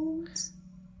hasn't,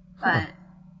 but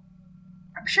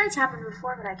I'm sure it's happened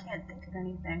before, but I can't think of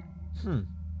anything.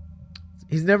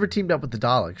 He's never teamed up with the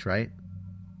Daleks, right?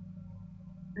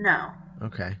 No.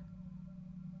 Okay.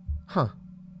 Huh.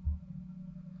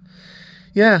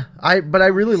 Yeah, but I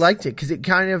really liked it because it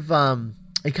kind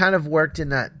of worked in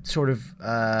that sort of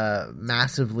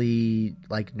massively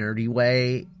like nerdy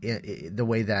way, the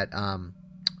way that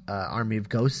Army of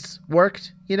Ghosts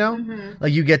worked, you know? Mm-hmm.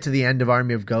 Like you get to the end of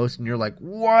Army of Ghosts and you're like,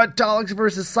 what? Daleks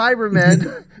versus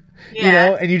Cybermen? Yeah. You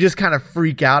know, and you just kind of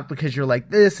freak out because you're like,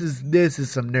 this is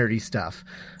some nerdy stuff.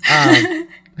 And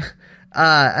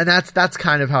that's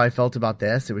kind of how I felt about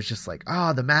this. It was just like,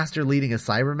 the Master leading a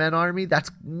Cybermen army? That's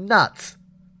nuts.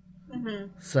 Mm-hmm.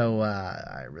 So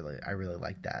I really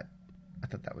liked that. I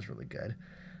thought that was really good.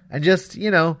 And just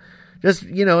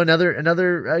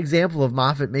another example of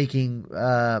Moffat making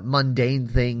mundane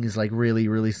things like really,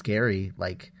 really scary.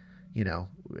 Like,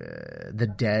 the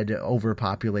dead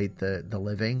overpopulate the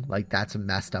living. Like that's a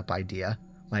messed up idea.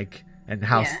 Like, and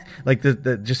how like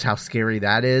the just how scary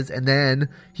that is. And then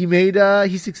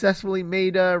he successfully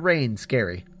made rain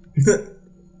scary.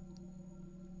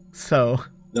 So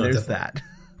there's that.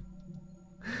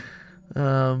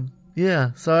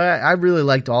 Yeah. So I really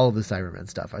liked all of the Cybermen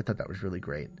stuff. I thought that was really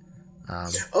great.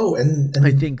 And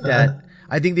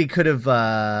I think they could have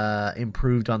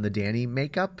improved on the Danny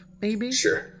makeup, maybe.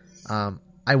 Sure.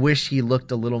 I wish he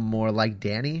looked a little more like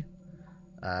Danny,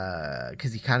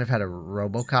 because he kind of had a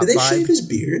RoboCop Did they vibe. shave his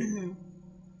beard?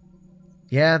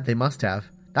 Yeah, they must have.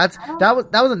 That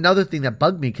was another thing that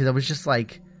bugged me because I was just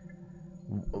like,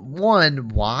 one,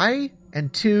 why,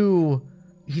 and two,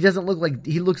 he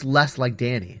looks less like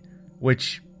Danny,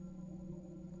 which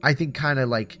I think kind of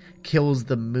like kills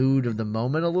the mood of the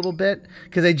moment a little bit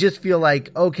because I just feel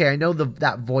like, okay, I know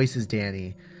that voice is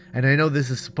Danny. And I know this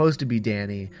is supposed to be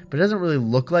Danny, but it doesn't really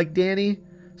look like Danny.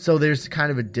 So there's kind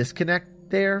of a disconnect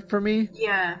there for me.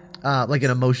 Yeah. Like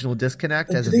an emotional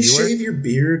disconnect as a viewer. viewer. Did they shave your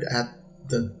beard at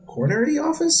the coronary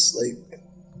office? Like,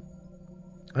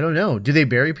 I don't know. Do they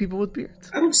bury people with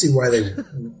beards? I don't see why they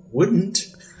wouldn't.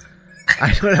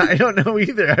 I don't know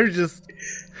either.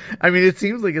 I mean, it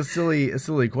seems like a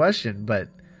silly question, but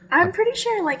I'm pretty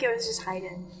sure like it was just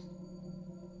hiding.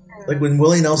 Like when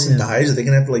Willie Nelson dies, are they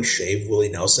gonna have to like shave Willie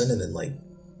Nelson and then like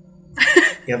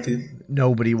you have to?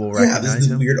 Nobody will recognize this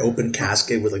him. Weird open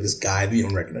casket with like this guy that you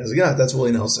don't recognize. Yeah, that's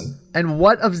Willie Nelson. And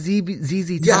what of ZZ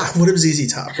Top? Yeah, what of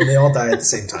ZZ Top when they all die at the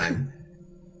same time?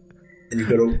 And you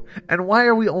go to. And why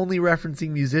are we only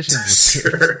referencing musicians?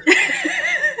 Sure.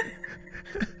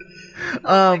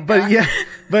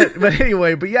 But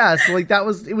anyway, so like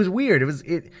it was weird.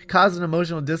 It caused an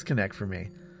emotional disconnect for me.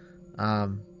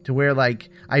 To where like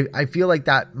I feel like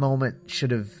that moment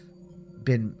should have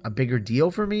been a bigger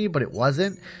deal for me, but it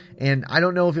wasn't. And I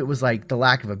don't know if it was like the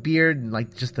lack of a beard and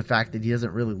like just the fact that he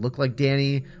doesn't really look like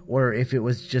Danny, or if it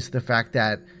was just the fact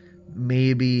that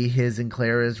maybe his and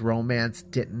Clara's romance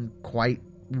didn't quite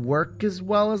work as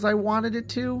well as I wanted it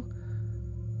to.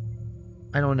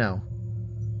 I don't know.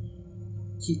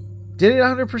 Did it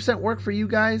 100% work for you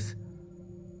guys?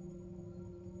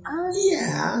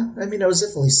 Yeah, I mean, I was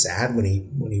definitely sad when he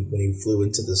flew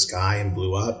into the sky and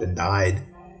blew up and died.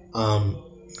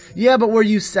 Yeah, but were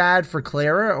you sad for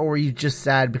Clara, or were you just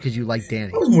sad because you liked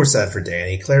Danny? I was more sad for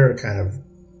Danny. Clara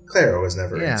was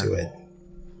never into it.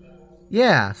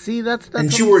 Yeah, see, that's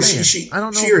and she I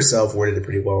don't know. She herself worded it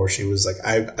pretty well, where she was like,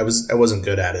 I wasn't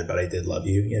good at it, but I did love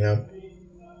you, you know.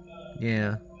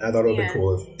 Yeah, I thought it would be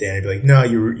cool if Danny would be like, no,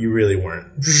 you really weren't.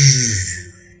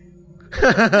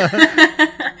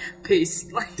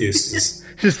 Peace. Deuces.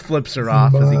 Just flips her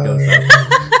off as he goes up.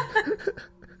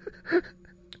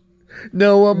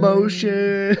 No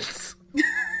emotions.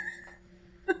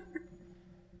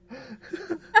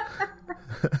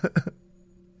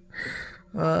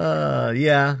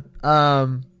 Yeah.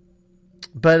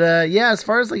 But yeah, as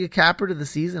far as like a capper to the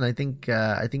season, I think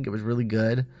it was really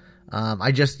good.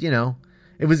 I just,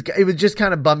 it was just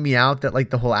kind of bummed me out that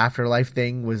like the whole afterlife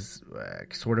thing was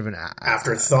sort of an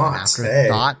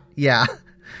afterthought. Yeah.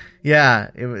 Yeah,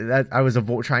 I was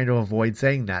trying to avoid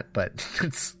saying that, but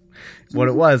it's what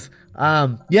it was.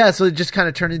 Yeah, so it just kind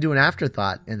of turned into an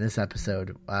afterthought in this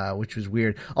episode, which was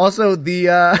weird. Also, the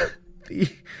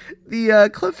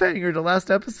cliffhanger to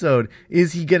last episode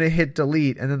is he gonna hit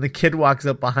delete, and then the kid walks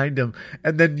up behind him,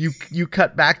 and then you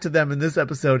cut back to them in this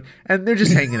episode, and they're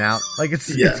just hanging out like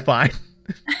it's fine.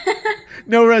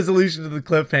 No resolution to the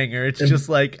cliffhanger. It's just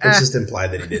like it's just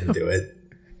implied that he didn't do it.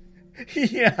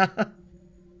 Yeah.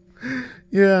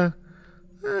 Yeah.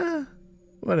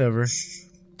 Whatever.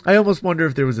 I almost wonder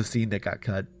if there was a scene that got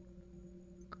cut.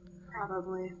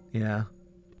 Probably. Yeah.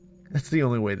 That's the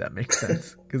only way that makes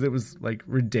sense. Because it was, like,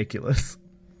 ridiculous.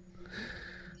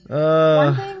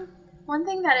 One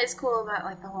thing that is cool about,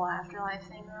 like, the whole afterlife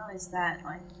thing, though, is that,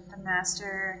 like, the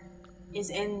master is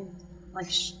in, like,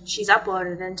 she's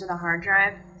uploaded into the hard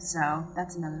drive. So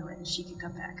that's another way that she could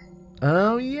come back.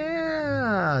 Oh,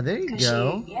 yeah. There you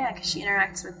go. Because she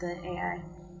interacts with the AI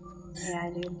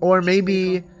dude. Or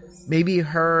maybe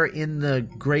her in the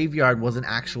graveyard wasn't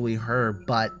actually her,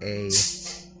 but a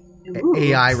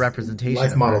AI representation.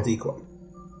 Life model decoy.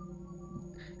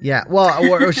 Yeah.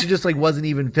 Well, or she just like wasn't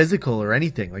even physical or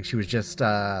anything. Like she was just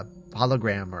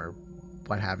hologram or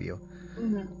what have you.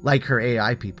 Mm-hmm. Like her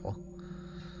AI people.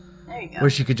 There you go. Where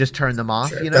she could just turn them off,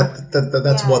 sure. you know?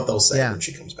 That's what they'll say when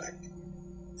she comes back.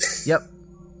 Yep.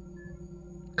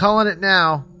 Calling it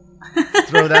now.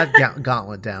 Throw that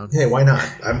gauntlet down. Hey, why not?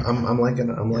 I'm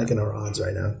liking our odds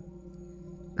right now.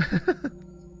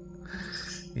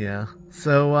 Yeah.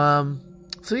 So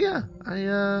yeah,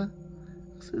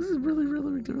 this is really,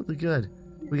 really, really good.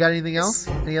 We got anything else?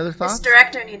 Any other thoughts? This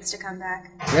director needs to come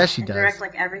back. Yeah, she does. Direct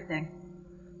like everything.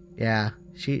 Yeah,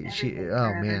 she.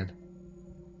 Oh man,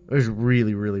 it was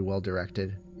really, really well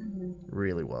directed. Mm-hmm.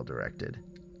 Really well directed.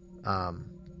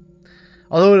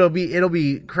 Although it'll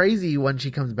be crazy when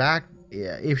she comes back,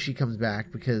 if she comes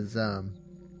back, because I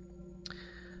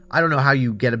don't know how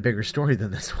you get a bigger story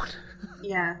than this one.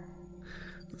 Yeah.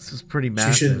 This is pretty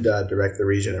massive. She should direct the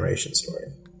regeneration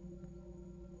story.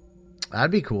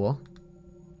 That'd be cool.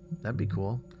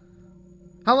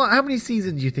 How many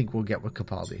seasons do you think we'll get with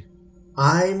Capaldi?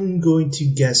 I'm going to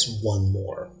guess one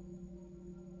more.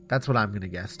 That's what I'm going to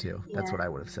guess too. Yeah. That's what I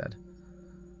would have said.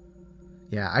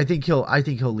 Yeah, I think he'll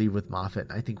leave with Moffat.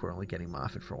 I think we're only getting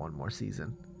Moffat for one more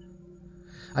season.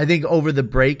 I think over the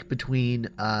break between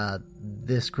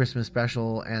this Christmas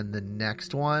special and the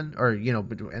next one, or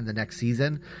and the next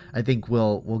season, I think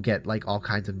we'll get like all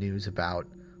kinds of news about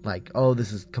like, oh,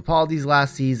 this is Capaldi's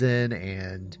last season,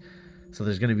 and so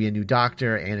there's going to be a new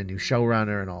doctor and a new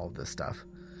showrunner and all of this stuff.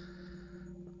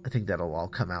 I think that'll all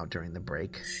come out during the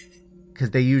break. Because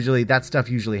that stuff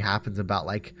usually happens about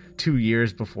like 2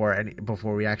 years before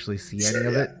we actually see any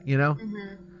of it, you know.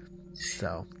 Mm-hmm.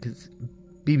 So because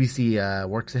BBC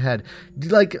works ahead,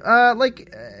 like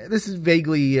this is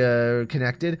vaguely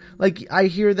connected. Like I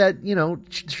hear that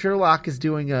Sherlock is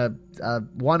doing a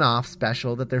one-off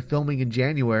special that they're filming in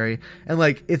January, and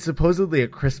like it's supposedly a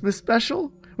Christmas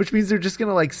special, which means they're just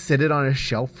gonna like sit it on a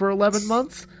shelf for 11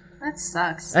 months. That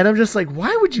sucks. And I'm just like,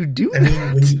 why would you do that?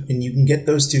 I mean, when you can get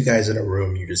those two guys in a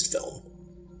room, you just film.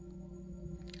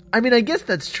 I mean, I guess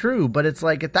that's true, but it's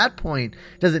like at that point,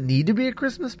 does it need to be a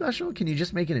Christmas special? Can you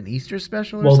just make it an Easter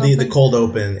special or something? Well, the cold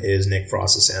open is Nick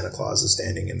Frost as Santa Claus is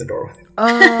standing in the doorway.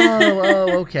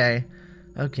 Oh, okay.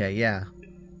 Okay, yeah.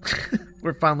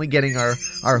 We're finally getting our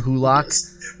Hulock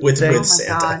with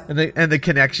Santa. And the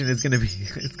connection is going to be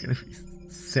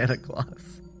Santa Claus.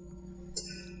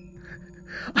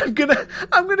 I'm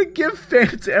gonna give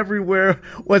fans everywhere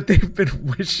what they've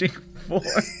been wishing for.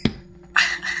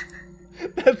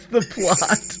 That's the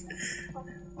plot.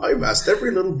 I've asked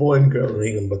every little boy and girl in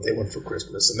England what they want for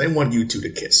Christmas, and they want you two to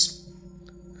kiss.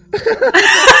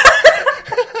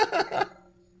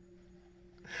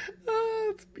 Oh,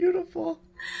 it's beautiful.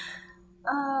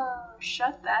 Oh,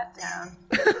 shut that down.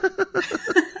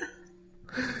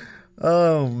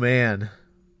 Oh, man.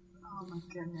 Oh, my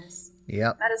goodness.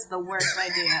 Yep. That is the worst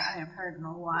idea I have heard in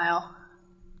a while.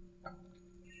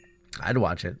 I'd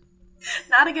watch it.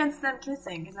 Not against them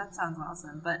kissing, because that sounds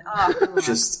awesome, but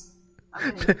just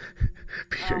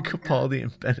Peter Capaldi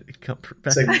and Benedict Cumberbatch.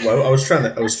 It's like, well, I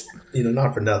was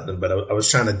not for nothing, but I was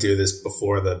trying to do this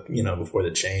before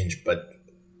the change, but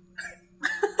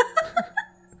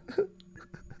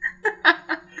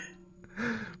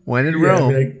when in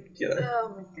Rome.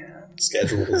 Oh my god.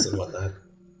 Schedules and whatnot.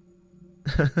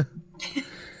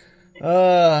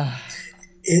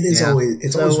 It's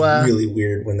always really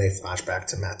weird when they flash back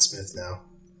to Matt Smith now.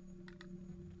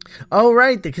 Oh,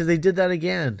 right, because they did that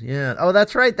again. Yeah. Oh,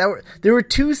 that's right. There were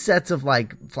two sets of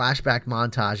like flashback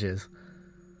montages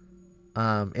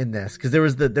in this, because there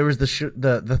was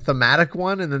the thematic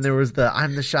one, and then there was the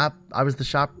I was the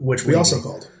shop, which we also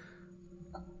called.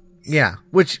 Yeah,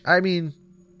 which I mean,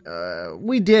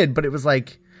 we did, but it was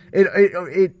like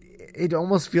it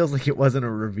almost feels like it wasn't a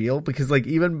reveal, because like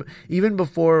even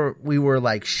before we were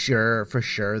like for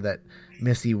sure that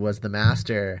Missy was the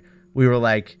master, we were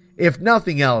like, if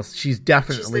nothing else, she's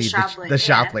definitely the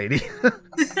shop lady.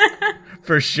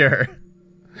 For sure.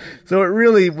 So it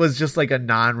really was just like a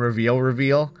non-reveal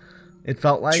reveal. It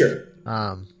felt like, sure.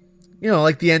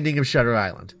 Like the ending of Shutter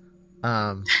Island.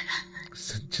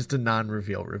 Just a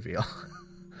non-reveal reveal.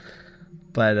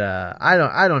 But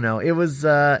I don't know. It was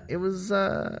I don't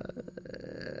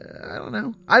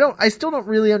know. I still don't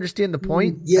really understand the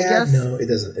point. Yeah, I guess. No, it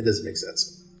doesn't make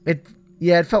sense. It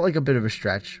felt like a bit of a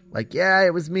stretch. Like, yeah,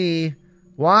 it was me.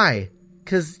 Why?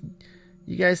 Because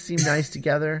you guys seem nice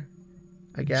together,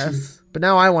 I guess. But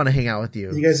now I want to hang out with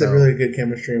you. You guys had really good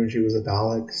chemistry when she was a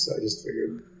Dalek, so I just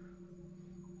figured.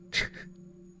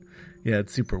 Yeah,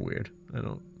 it's super weird. I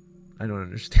don't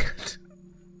understand.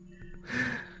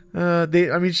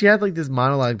 She had like this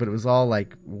monologue, but it was all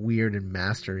like weird and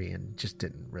mastery, and just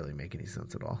didn't really make any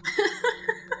sense at all.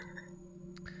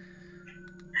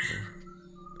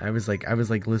 I was like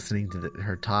listening to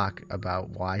her talk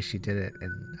about why she did it,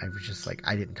 and I was just like,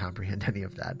 I didn't comprehend any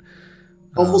of that.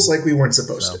 Almost like we weren't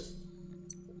supposed to.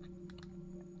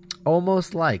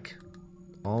 Almost like.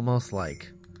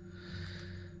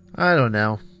 I don't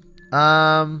know.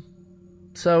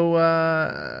 So,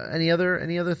 any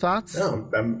other thoughts? No,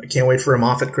 I can't wait for a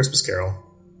Moffat Christmas Carol.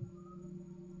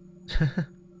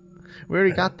 We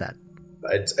already got that.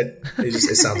 It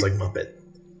sounds like Muppet.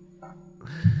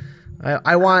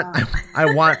 I want.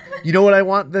 You know what I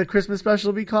want the Christmas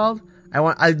special to be called?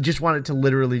 I just want it to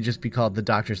literally just be called The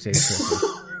Doctor Saves Christmas.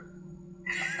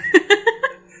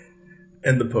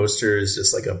 And the poster is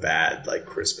just like a bad like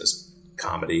Christmas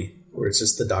comedy where it's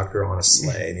just the Doctor on a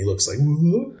sleigh and he looks like.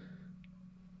 Whoa.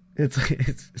 It's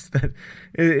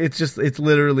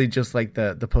literally just like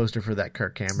the poster for that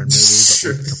Kirk Cameron movie.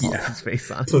 Sure, with his face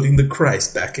on. Putting the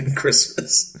Christ back in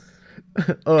Christmas.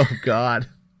 Oh God.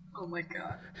 Oh my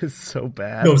God. It's so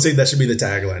bad. No, I'm saying that should be the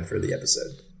tagline for the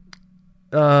episode.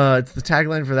 It's the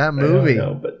tagline for that movie. I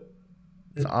know, but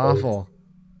it's awful.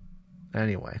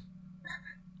 Anyway.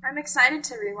 I'm excited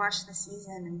to rewatch the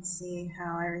season and see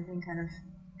how everything kind of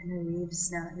interweaves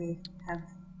now that we have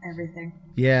everything.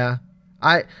 Yeah.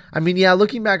 I mean,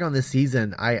 looking back on this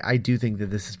season, I do think that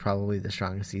this is probably the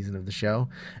strongest season of the show.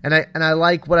 And I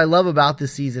like, what I love about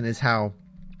this season is how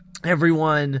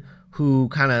everyone who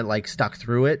kind of like stuck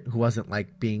through it, who wasn't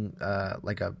like being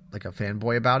like a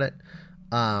fanboy about it,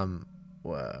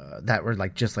 that were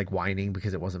like just like whining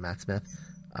because it wasn't Matt Smith.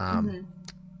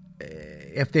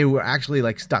 If they were actually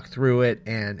like stuck through it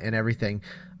and everything,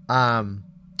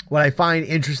 what I find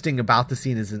interesting about the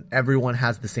scene is that everyone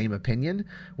has the same opinion,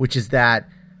 which is that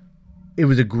it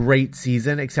was a great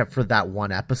season except for that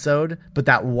one episode. But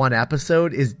that one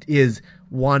episode is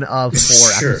one of four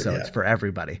episodes for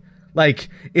everybody. Like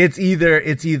it's either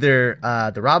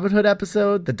the Robin Hood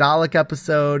episode, the Dalek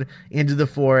episode, Into the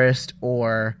Forest,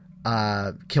 or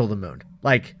Kill the Moon.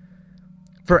 Like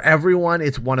for everyone,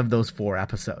 it's one of those four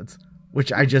episodes,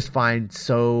 which I just find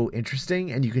so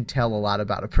interesting, and you can tell a lot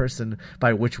about a person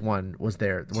by which one was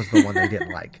the one they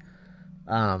didn't like.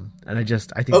 And I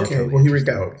think okay. That's really Well, here we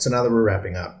go. So now that we're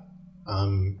wrapping up,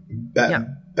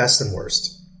 best and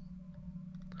worst.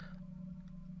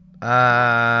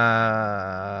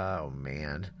 Oh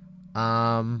man.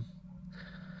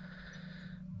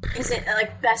 Is it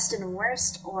like best and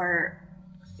worst or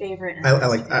favorite? And I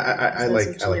like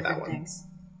that one. Things.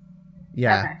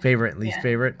 Yeah, okay. Favorite and least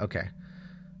favorite. Okay.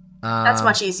 That's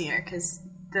much easier because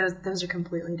those are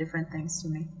completely different things to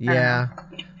me. Yeah.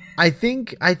 I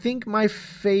think my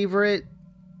favorite,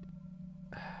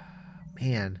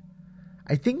 man,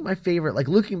 like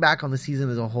looking back on the season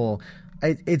as a whole,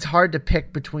 it's hard to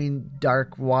pick between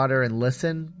Dark Water and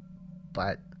Listen,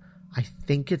 but I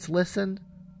think it's Listen.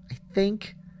 I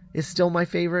think is still my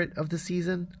favorite of the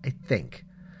season. I think.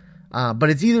 But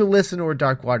it's either Listen or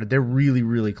Dark Water. They're really,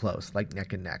 really close, like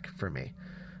neck and neck for me.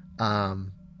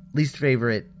 Least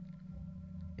favorite,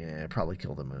 probably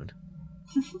Kill the Moon.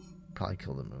 Probably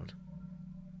Kill the Moon.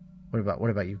 What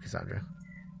about you, Cassandra?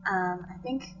 I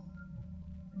think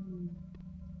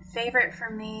favorite for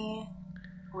me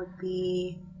would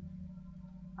be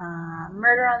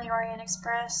Murder on the Orient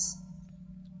Express,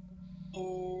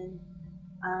 and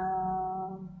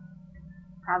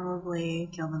probably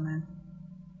Kill the Moon.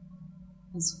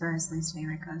 as far as least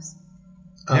favorite goes.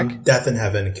 Death in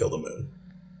Heaven and Kill the Moon.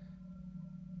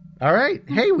 All right.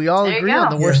 Hey, we all There you agree go. on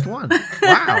the worst one.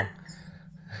 Wow.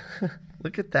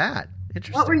 Look at that.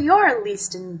 Interesting. What were your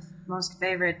least and most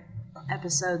favorite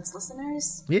episodes,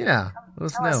 listeners? Yeah. Let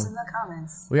us Tell us know. in the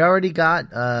comments. We already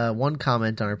got one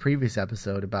comment on our previous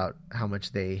episode about how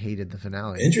much they hated the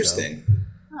finale. so- Interesting.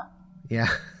 Yeah.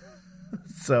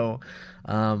 So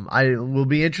I will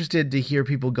be interested to hear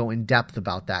people go in depth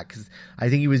about that because I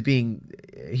think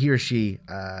he or she,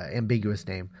 ambiguous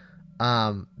name.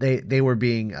 They were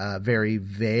being very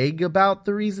vague about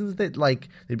the reasons that, like,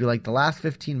 they'd be like the last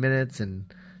 15 minutes and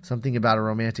something about a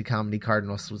romantic comedy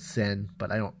cardinal sin,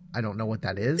 but I don't know what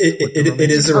that is.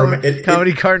 It is a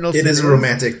comedy cardinal sin. It is a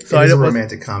romantic. So it is a wasn't-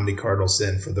 romantic comedy cardinal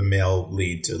sin for the male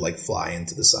lead to like fly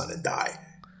into the sun and die.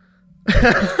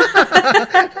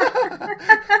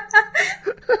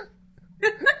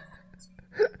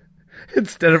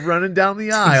 Instead of running down the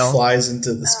He aisle. flies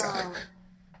into the sky.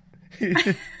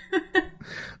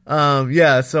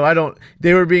 Yeah, so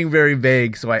they were being very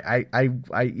vague. So I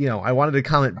wanted to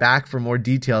comment back for more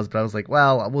details, but I was like,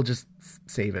 well, we'll just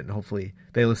save it. And hopefully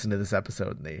they listen to this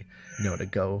episode and they know to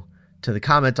go to the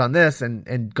comment on this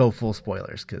and go full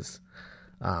spoilers. Cause,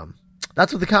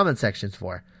 that's what the comment section's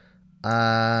for.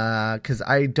 Cause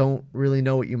I don't really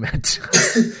know what you meant.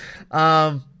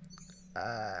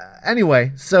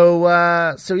 Anyway, so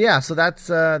that's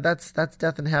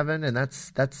Death in Heaven, and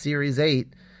that's series 8.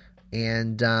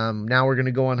 And now we're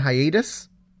gonna go on hiatus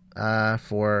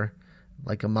for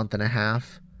like a month and a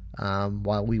half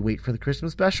while we wait for the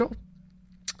Christmas special.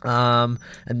 And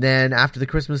then after the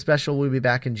Christmas special, we'll be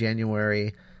back in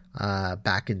January,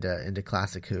 back into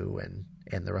Classic Who and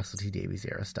the Russell T Davies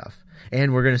era stuff.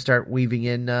 And we're gonna start weaving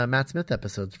in Matt Smith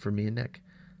episodes for me and Nick.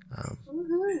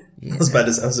 Yeah. I was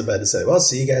about to say, well,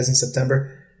 see you guys in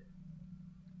September.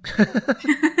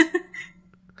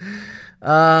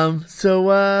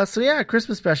 So yeah,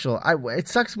 Christmas special. It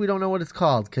sucks we don't know what it's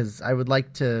called because I would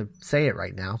like to say it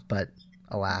right now, but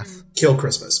alas, Kill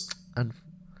Christmas.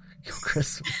 Kill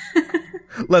Christmas.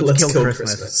 Let's kill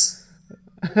Christmas.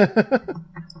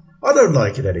 I don't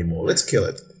like it anymore. Let's kill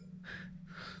it.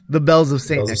 The bells of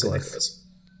Saint Bells of Nicholas.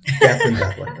 Death in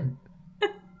Bethlehem.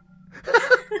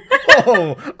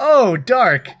 Oh,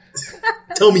 dark.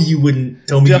 Tell me you wouldn't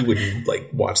like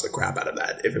watch the crap out of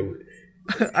that if it would.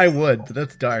 I would, but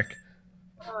that's dark.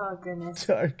 Oh, goodness.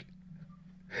 Dark.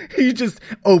 You just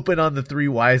open on the 3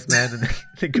 wise men and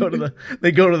they go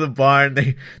to the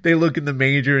barn. They look in the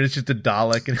manger and it's just a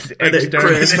Dalek and it's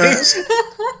exterminating. Christmas.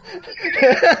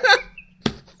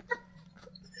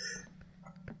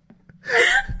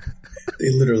 They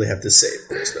literally have to save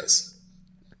Christmas.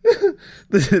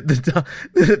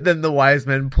 Then the wise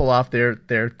men pull off their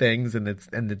things and it's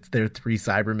their 3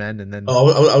 Cybermen, and then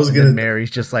I was gonna. Mary's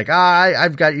just like,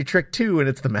 I've got you tricked too, and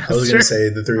it's the master. I was gonna say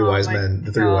the 3 Oh wise my men.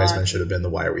 The 3 wise God. men should have been the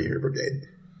Why Are We Here Brigade.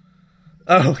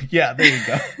 Oh yeah, there you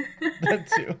go. That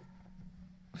too.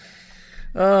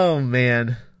 Oh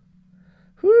man.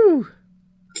 Whew.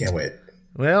 Can't wait.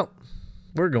 Well,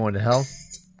 we're going to hell.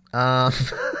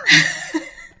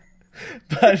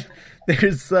 But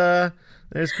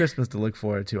there's Christmas to look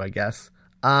forward to, I guess.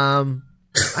 I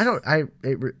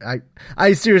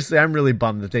seriously, I'm really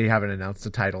bummed that they haven't announced a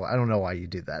title. I don't know why you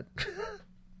do that.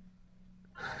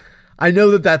 I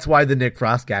know that's why the Nick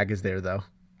Frost gag is there, though.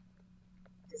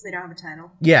 Because they don't have a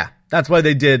title. Yeah, that's why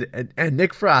they did. And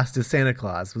Nick Frost as Santa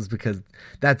Claus was because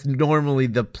that's normally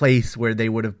the place where they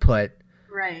would have put.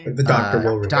 Right. The Doctor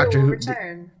will return. Doctor Will Who.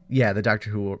 return. Yeah, the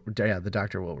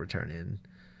Doctor will return in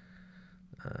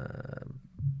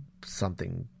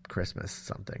something Christmas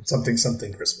something.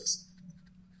 Something Christmas.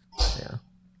 Yeah.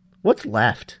 What's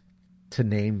left to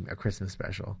name a Christmas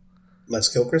special? Let's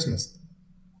kill Christmas.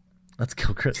 Let's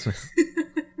kill Christmas.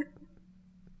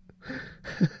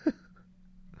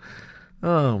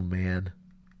 Oh man.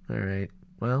 All right.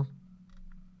 Well,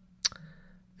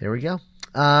 there we go.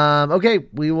 Okay,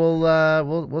 we will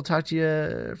we'll talk to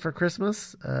you for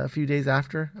Christmas a few days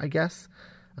after, I guess.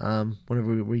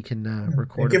 Whenever we can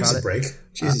record Give about us a it. break.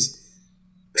 Jesus.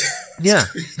 Yeah.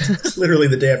 It's literally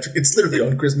the day after. It's literally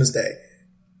on Christmas Day.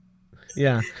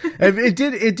 Yeah. It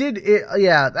did.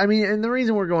 Yeah. I mean, and the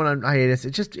reason we're going on hiatus,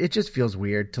 it just feels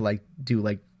weird to like do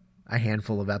like a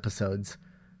handful of episodes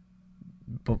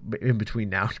in between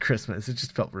now and Christmas. It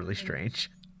just felt really strange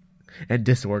and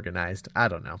disorganized. I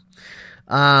don't know.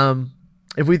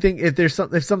 If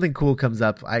something cool comes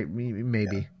up,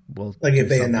 maybe we'll Like if do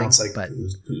they something, announce like but-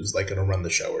 who's like going to run the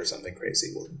show or something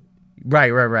crazy.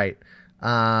 Right.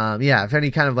 Yeah, if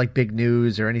any kind of like big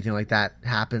news or anything like that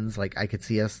happens, like I could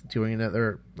see us doing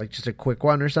another, like just a quick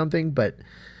one or something, but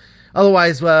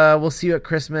Otherwise, we'll see you at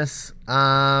Christmas.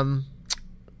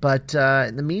 But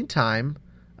in the meantime,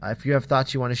 if you have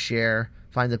thoughts you want to share,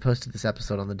 find the post of this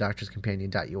episode on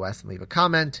thedoctorscompanion.us and leave a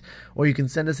comment, or you can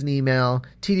send us an email,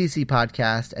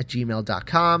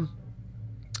 tdcpodcast@gmail.com.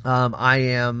 I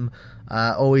am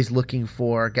always looking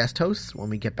for guest hosts when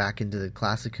we get back into the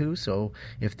Classic Who. So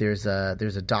if there's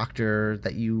a doctor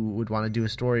that you would want to do a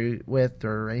story with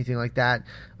or anything like that,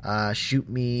 shoot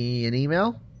me an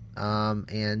email,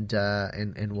 and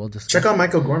we'll discuss. Check out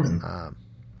Michael Gorman.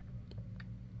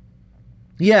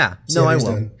 Yeah, no, I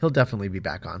will. Done. He'll definitely be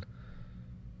back on.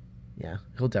 Yeah,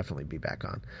 he'll definitely be back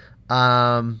on.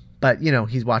 But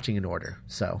he's watching in order,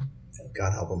 so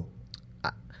God help him.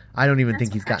 I don't even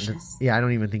think so he's gotten to, precious. I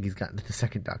don't even think he's gotten to the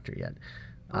second Doctor yet.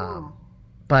 Oh.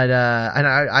 But and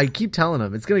I keep telling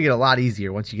him it's going to get a lot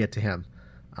easier once you get to him.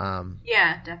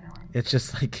 Yeah, definitely. It's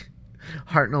just like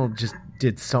Hartnell just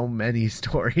did so many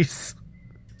stories.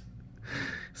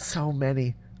 So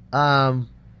many.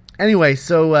 Anyway,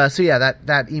 so yeah,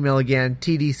 that email again,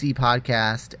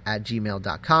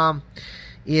 tdcpodcast@gmail.com.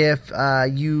 If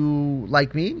you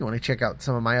like me, you want to check out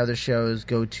some of my other shows,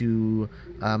 go to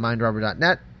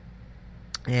mindrobber.net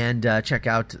and check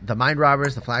out The Mind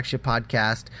Robbers, the flagship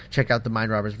podcast. Check out The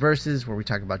Mind Robbers Versus, where we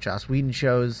talk about Joss Whedon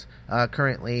shows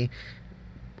currently.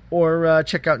 Or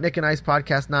check out Nick and I's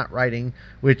podcast, Not Writing,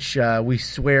 which we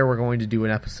swear we're going to do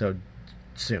an episode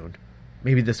soon.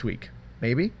 Maybe this week.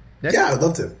 Maybe? Nick? Yeah, I'd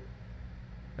love to.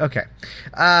 Okay.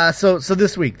 So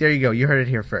this week, there you go. You heard it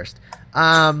here first.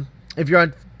 If you're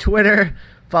on Twitter,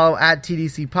 follow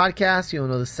 @TDC Podcast. You'll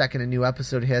know the second a new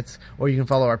episode hits. Or you can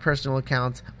follow our personal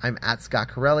accounts. I'm @Scott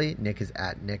Corelli. Nick is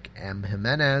 @Nick M.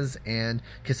 Jimenez. And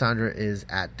Cassandra is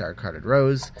 @Dark-Hearted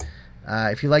Rose.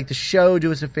 If you like the show,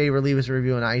 do us a favor. Leave us a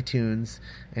review on iTunes.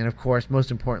 And, of course, most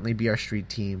importantly, be our street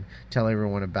team. Tell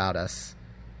everyone about us.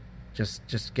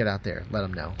 Just get out there. Let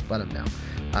them know.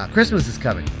 Christmas is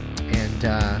coming. And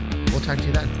we'll talk to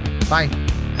you then. Bye.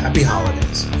 Happy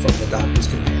holidays from the Doctor's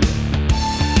Companion.